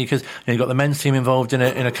 definitely, because you've got the men's team involved in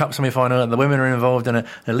a cup semi-final, and the women are involved in a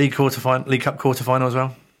League Cup quarter-final as well.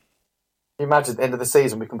 Can you imagine at the end of the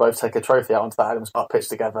season we can both take a trophy out onto the Adams Park pitch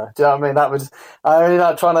together? Do you know what I mean?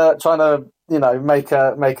 Trying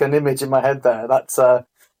to make an image in my head there. That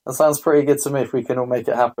sounds pretty good to me if we can all make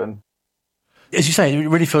it happen. As you say, it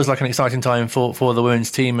really feels like an exciting time for the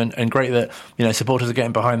women's team, and great that supporters are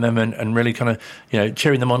getting behind them and really kind of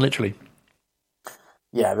cheering them on literally.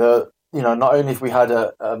 Yeah, not only have we had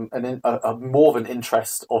a more of an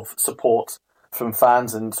interest of support from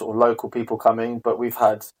fans and sort of local people coming, but we've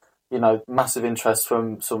had massive interest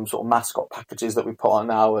from some sort of mascot packages that we put on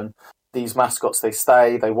now. And these mascots, they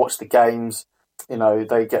stay, they watch the games.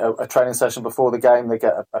 They get a training session before the game, they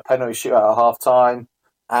get a penalty shootout at half time,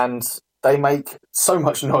 and they make so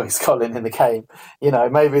much noise, Colin, in the game.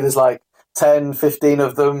 Maybe there's like 10, 15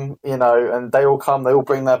 of them, and they all come, they all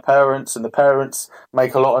bring their parents, and the parents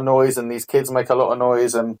make a lot of noise, and these kids make a lot of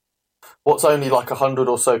noise, and what's only like 100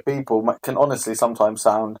 or so people can honestly sometimes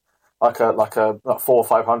sound like 400 or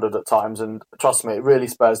 500 at times. And trust me, it really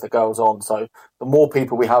spurs the girls on. So the more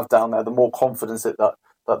people we have down there, the more confidence that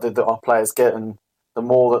our players get, and the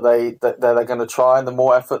more that they're going to try, and the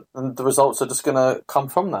more effort, and the results are just going to come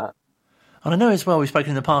from that. And I know as well, we've spoken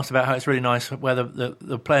in the past about how it's really nice where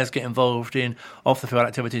the players get involved in off-the-field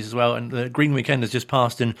activities as well. And the Green Weekend has just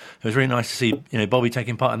passed, and it was really nice to see Bobby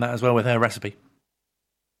taking part in that as well with her recipe.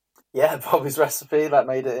 Yeah, Bobby's recipe, that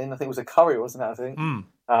made it in. I think it was a curry, wasn't it, I think?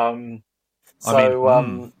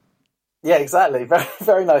 Yeah, exactly. Very,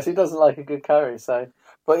 very nice. Who doesn't like a good curry?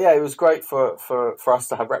 But yeah, it was great for us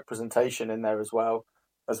to have representation in there as well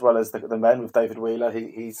as the men with David Wheeler.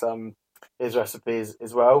 He's his recipes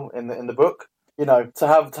as well in the book. To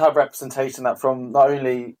have representation that from not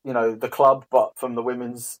only the club but from the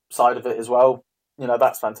women's side of it as well.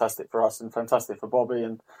 That's fantastic for us and fantastic for Bobby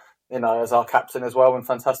and as our captain as well, and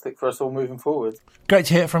fantastic for us all moving forward. Great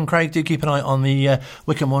to hear from Craig. Do keep an eye on the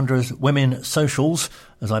Wycombe Wanderers women socials,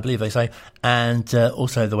 as I believe they say, and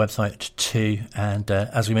also the website too. And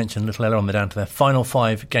as we mentioned a little earlier on, they're down to their final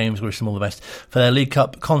 5 games. Wish them all the best for their League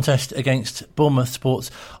Cup contest against Bournemouth Sports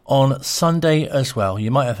on Sunday as well.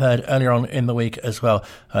 You might have heard earlier on in the week as well,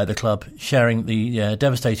 the club sharing the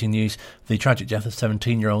devastating news, the tragic death of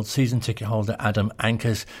 17-year-old season ticket holder Adam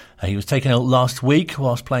Ankers. He was taken ill last week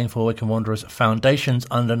whilst playing for Wycombe Wanderers Foundation's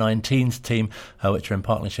under-19s team, which are in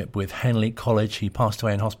partnership with Henley College. He passed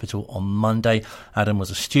away in hospital on Monday. Adam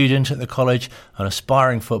was a student at the college, an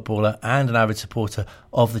aspiring footballer and an avid supporter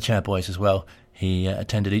of the Chairboys as well. He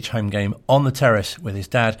attended each home game on the terrace with his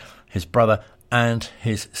dad, his brother and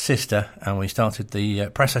his sister, and we started the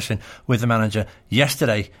press session with the manager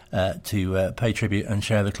yesterday to pay tribute and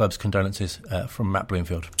share the club's condolences from Matt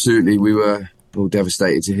Bloomfield. Absolutely, we were all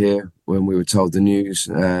devastated to hear when we were told the news.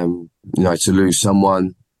 To lose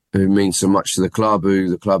someone who means so much to the club, who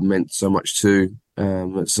the club meant so much to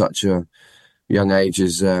at such a young age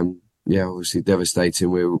is obviously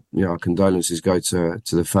devastating. Our condolences go to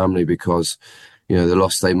the family, because the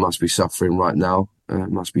loss they must be suffering right now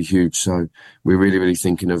must be huge. So we're really, really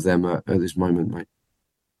thinking of them at this moment, mate.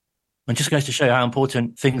 And just goes to show how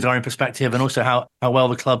important things are in perspective, and also how well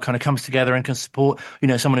the club kind of comes together and can support,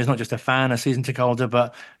 someone who's not just a fan, a season ticket holder,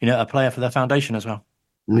 but, a player for their foundation as well.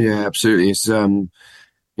 Yeah, absolutely. It's,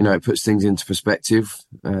 it puts things into perspective.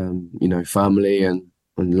 Family and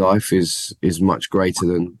life is much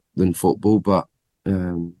greater than football, but,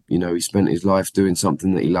 he spent his life doing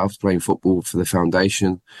something that he loved, playing football for the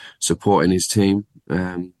foundation, supporting his team.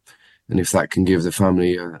 And if that can give the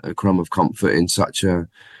family a crumb of comfort in such a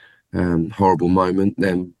horrible moment,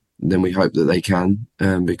 then we hope that they can,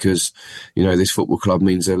 because this football club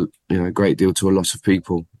means a great deal to a lot of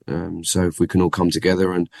people. So if we can all come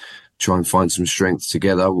together and try and find some strength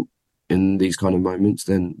together in these kind of moments,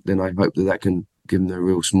 then I hope that can give them a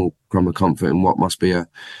real small crumb of comfort in what must be a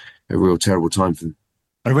real terrible time for them.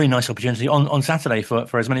 A really nice opportunity on Saturday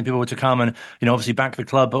for as many people to come and obviously back the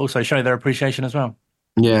club, but also show their appreciation as well.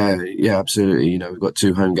 Yeah, absolutely. We've got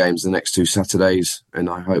 2 home games the next 2 Saturdays, and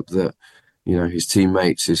I hope that his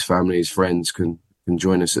teammates, his family, his friends can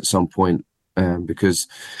join us at some point, because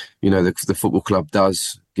the football club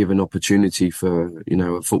does give an opportunity for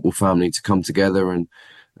a football family to come together and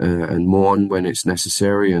mourn when it's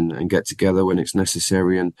necessary, and get together when it's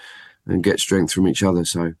necessary, and get strength from each other.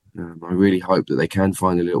 So I really hope that they can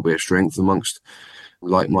find a little bit of strength amongst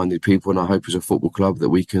like-minded people, and I hope as a football club that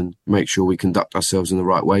we can make sure we conduct ourselves in the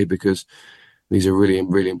right way, because these are really,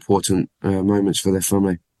 really important moments for their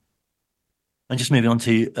family. And just moving on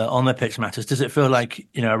to on the pitch matters, does it feel like,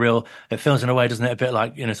 it feels in a way, doesn't it, a bit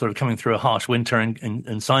like, sort of coming through a harsh winter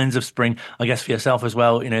and signs of spring, I guess, for yourself as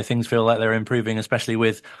well, things feel like they're improving, especially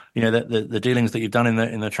with, the dealings that you've done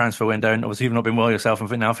in the transfer window, and obviously you've not been well yourself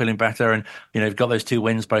and now feeling better, and, you've got those 2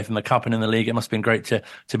 wins, both in the Cup and in the league. It must have been great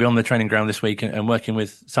to be on the training ground this week and working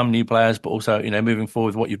with some new players, but also, moving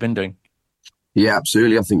forward with what you've been doing. Yeah,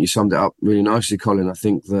 absolutely. I think you summed it up really nicely, Colin. I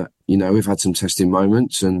think that, we've had some testing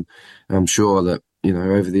moments, and I'm sure that,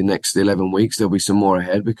 over the next 11 weeks, there'll be some more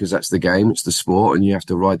ahead, because that's the game, it's the sport, and you have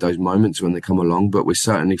to ride those moments when they come along. But we're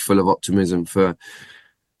certainly full of optimism for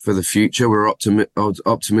the future. We're full of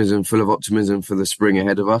optimism for the spring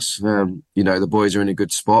ahead of us. The boys are in a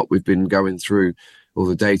good spot. We've been going through all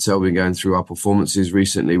the data. We've been going through our performances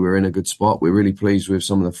recently. We're in a good spot. We're really pleased with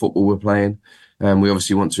some of the football we're playing. We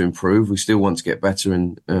obviously want to improve. We still want to get better,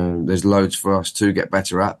 and there's loads for us to get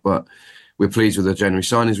better at. But we're pleased with the January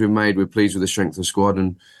signings we've made. We're pleased with the strength of the squad,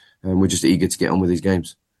 and we're just eager to get on with these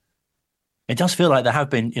games. It does feel like there have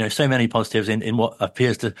been, so many positives in what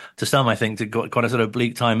appears to some, I think, to quite a sort of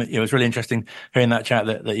bleak time. It's really interesting hearing that chat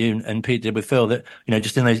that you and Pete did with Phil, that,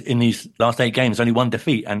 just in these last 8 games, only 1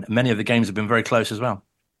 defeat, and many of the games have been very close as well.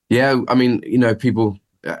 Yeah, I mean, people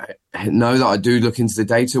know that I do look into the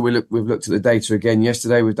data. We've looked at the data again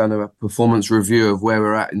yesterday. We've done a performance review of where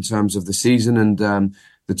we're at in terms of the season, and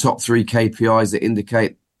the top 3 KPIs that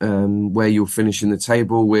indicate where you'll finish in the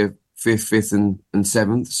table. We're 5th, and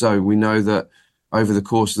 7th. So we know that over the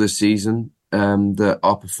course of the season, that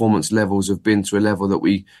our performance levels have been to a level that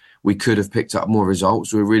we could have picked up more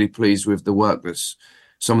results. We're really pleased with the work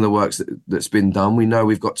some of the work that's been done. We know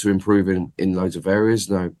we've got to improve in loads of areas.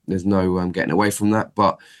 No, there's no getting away from that.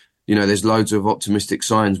 But there's loads of optimistic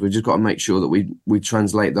signs. We've just got to make sure that we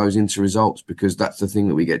translate those into results, because that's the thing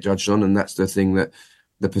that we get judged on, and that's the thing that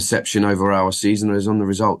the perception over our season is on the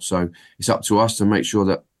results. So it's up to us to make sure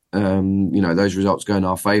that those results go in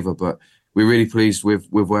our favour. But we're really pleased with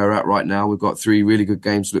where we're at right now. We've got 3 really good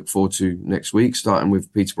games to look forward to next week, starting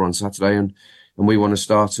with Peterborough on Saturday, and we want to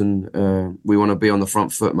start and we want to be on the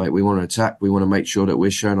front foot, mate. We want to attack. We want to make sure that we're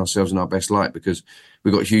showing ourselves in our best light, because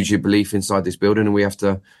we've got huge belief inside this building, and we have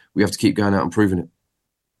to keep going out and proving it.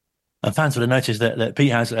 And fans would have noticed that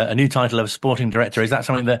Pete has a new title of sporting director. Is that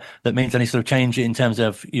something that means any sort of change in terms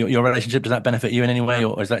of your relationship? Does that benefit you in any way,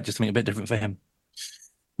 or is that just something a bit different for him?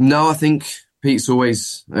 No, I think Pete's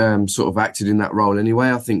always sort of acted in that role anyway.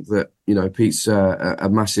 I think that, Pete's a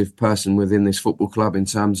massive person within this football club in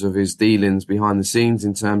terms of his dealings behind the scenes,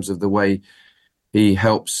 in terms of the way he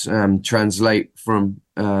helps translate from,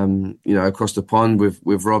 across the pond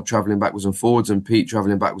with Rob travelling backwards and forwards, and Pete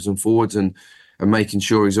travelling backwards and forwards, and making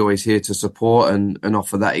sure he's always here to support and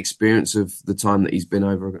offer that experience of the time that he's been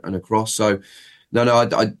over and across. So, no, I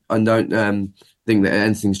don't think that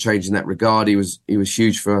anything's changed in that regard. He was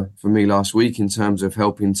huge for me last week in terms of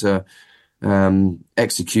helping to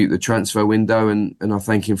execute the transfer window, and I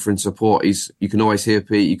thank him for his support. You can always hear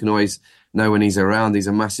Pete. You can always know when he's around. He's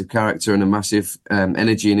a massive character and a massive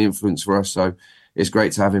energy and influence for us. So it's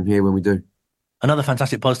great to have him here when we do. Another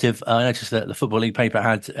fantastic positive, I noticed that the Football League paper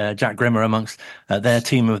had Jack Grimmer amongst their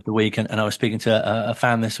team of the week, and I was speaking to a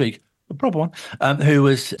fan this week. a proper one, who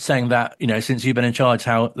was saying that, since you've been in charge,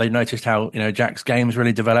 how they've noticed how, Jack's game's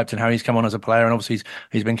really developed and how he's come on as a player. And obviously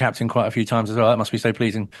he's been captain quite a few times as well. That must be so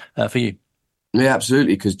pleasing for you. Yeah,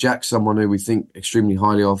 absolutely. Because Jack's someone who we think extremely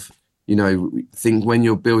highly of. We think when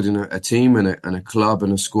you're building a team and a club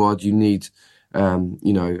and a squad, you need, you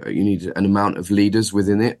need an amount of leaders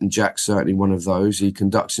within it. And Jack's certainly one of those. He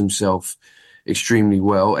conducts himself extremely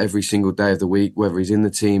well every single day of the week, whether he's in the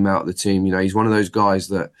team, out of the team. He's one of those guys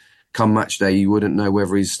that come match day, you wouldn't know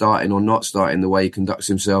whether he's starting or not starting, the way he conducts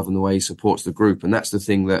himself and the way he supports the group. And that's the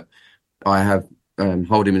thing that I have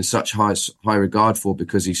hold him in such high regard for,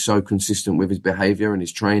 because he's so consistent with his behaviour and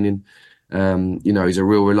his training. He's a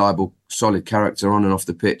real reliable, solid character on and off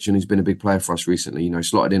the pitch, and he's been a big player for us recently.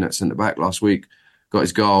 Slotted in at centre-back last week, got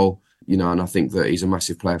his goal, and I think that he's a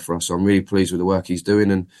massive player for us. So I'm really pleased with the work he's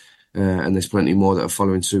doing, and there's plenty more that are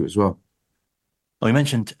following suit as well. Well, you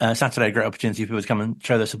mentioned Saturday, a great opportunity for people to come and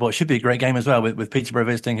show their support. Should be a great game as well with Peterborough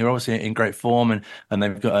visiting, who are obviously in great form, and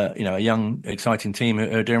they've got a young, exciting team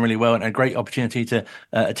who are doing really well, and a great opportunity to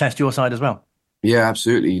test your side as well. Yeah,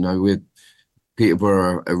 absolutely. With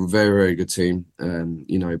Peterborough are a very, very good team,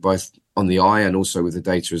 both on the eye and also with the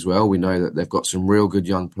data as well. We know that they've got some real good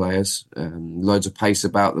young players, loads of pace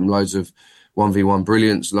about them, loads of 1v1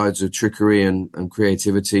 brilliance, loads of trickery and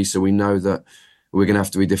creativity. So we know that we're going to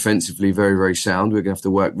have to be defensively very, very sound. We're going to have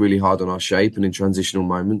to work really hard on our shape and in transitional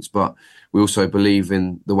moments. But we also believe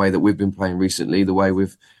in the way that we've been playing recently, the way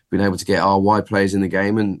we've been able to get our wide players in the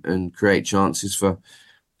game and create chances for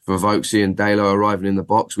Vokesy and Dalo arriving in the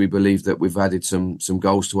box. We believe that we've added some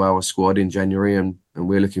goals to our squad in January, and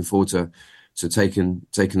we're looking forward to taking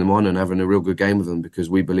them on and having a real good game with them, because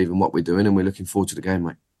we believe in what we're doing and we're looking forward to the game,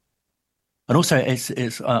 mate. And also,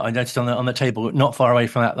 it's I noticed on the table, not far away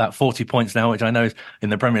from that 40 points now, which I know in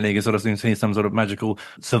the Premier League is sort of seeing some sort of magical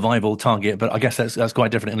survival target. But I guess that's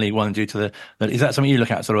quite different in League One due to is that something you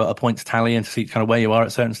look at, sort of a points tally, and to see kind of where you are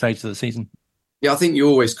at certain stages of the season? Yeah, I think you're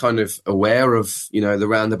always kind of aware of, the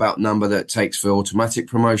roundabout number that it takes for automatic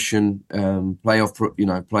promotion,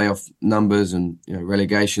 playoff numbers and,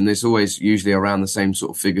 relegation. There's always usually around the same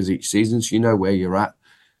sort of figures each season. So you know where you're at,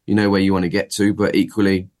 you know where you want to get to, but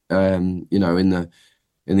equally, in the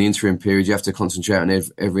interim period, you have to concentrate on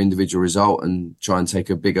every individual result and try and take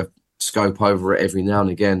a bigger scope over it every now and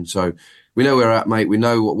again. So we know where we're at, mate. We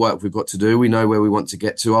know what work we've got to do. We know where we want to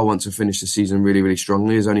get to. I want to finish the season really, really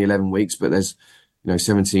strongly. There's only 11 weeks, but there's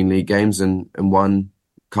 17 league games and one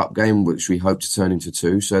cup game, which we hope to turn into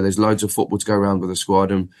 2. So there's loads of football to go around with the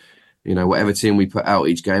squad, and whatever team we put out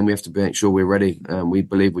each game, we have to make sure we're ready. We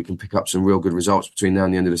believe we can pick up some real good results between now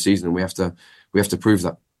and the end of the season, and we have to prove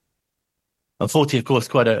that. 40, of course,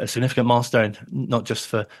 quite a significant milestone, not just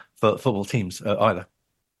for football teams either.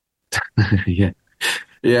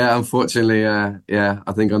 Yeah. Unfortunately,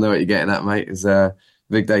 I think I know what you're getting at, mate. It's a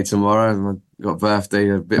big day tomorrow. I've got a birthday,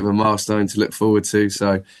 a bit of a milestone to look forward to.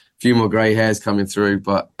 So a few more grey hairs coming through,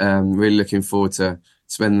 but really looking forward to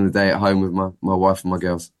spending the day at home with my wife and my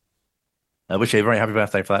girls. I wish you a very happy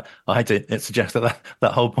birthday for that. I hate to suggest that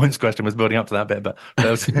whole points question was building up to that bit, but it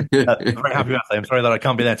was a very happy birthday. I'm sorry that I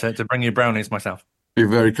can't be there to bring you brownies myself. You're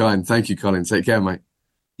very kind. Thank you, Colin. Take care, mate.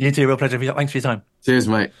 You too. Real pleasure. Thanks for your time. Cheers,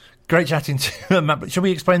 mate. Great chatting to Matt. Should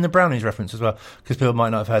we explain the brownies reference as well? Because people might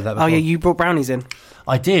not have heard that before. Oh, yeah, you brought brownies in.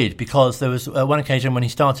 I did, because there was one occasion when he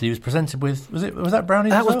started, he was presented with, was that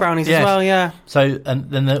brownies? That was brownies as well, yeah. So, and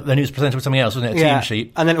then he was presented with something else, wasn't it? A team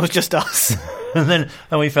sheet. And then it was just us. and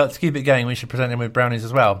we felt to keep it going, we should present him with brownies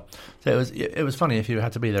as well. So it was funny if you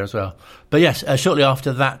had to be there as well. But yes, shortly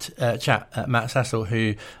after that chat, Matt Sassel,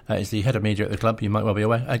 who is the head of media at the club, you might well be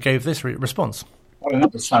aware, gave this response. Oh,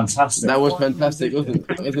 that was fantastic. That was fantastic, wasn't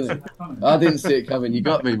it? I didn't see it coming. You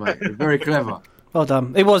got me, mate. Very clever. Well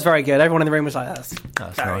done. It was very good. Everyone in the room was like, that's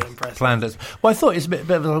very nice. Impressive. Planned it. Well, I thought it's a bit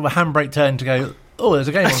of a handbrake turn to go, oh, there's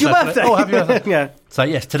a game on It's your birthday. Oh, happy birthday. Yeah. So,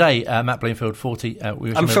 yes, today, Matt Bloomfield, 40.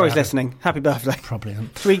 I'm sure he's listening. Happy birthday. Probably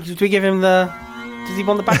isn't. Should we give him does he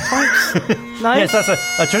want the bagpipes? No? Yes, that's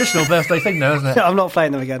a traditional birthday thing now, isn't it? I'm not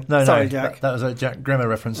playing them again. Sorry, Jack. That was a Jack Grimmer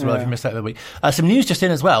reference as well, if you missed that the other week. Some news just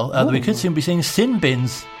in as well, that we could soon be seeing sin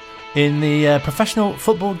bins in the professional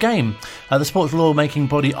football game. The sports law-making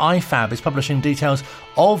body IFAB is publishing details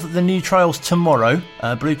of the new trials tomorrow.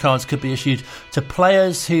 Blue cards could be issued to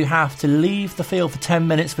players who have to leave the field for 10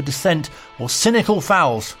 minutes for dissent or cynical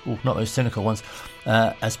fouls. Oh, not those cynical ones.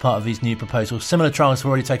 As part of these new proposals. Similar trials have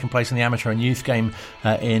already taken place in the amateur and youth game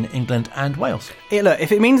in England and Wales. Look,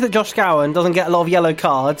 if it means that Josh Scowen doesn't get a lot of yellow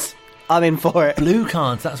cards, I'm in for it. Blue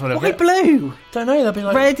cards, that's what Why blue? Don't know, they'll be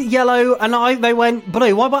like... Red, yellow, and they went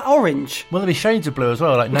blue. Why about orange? Well, there'll be shades of blue as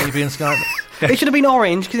well, like navy and sky. It should have been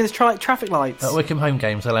orange because it's traffic lights. At Wycombe home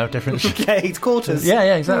games, they'll have different... It's quarters.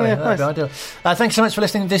 Yeah, exactly. Yeah, That'd be ideal. Thanks so much for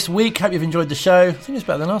listening this week. Hope you've enjoyed the show. I think it's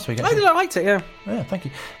better than last week, actually. I liked it, yeah. Yeah, thank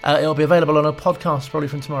you. It'll be available on a podcast probably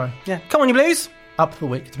from tomorrow. Yeah. Come on, you Blues. Up the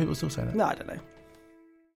week. Do people still say that? No, I don't know.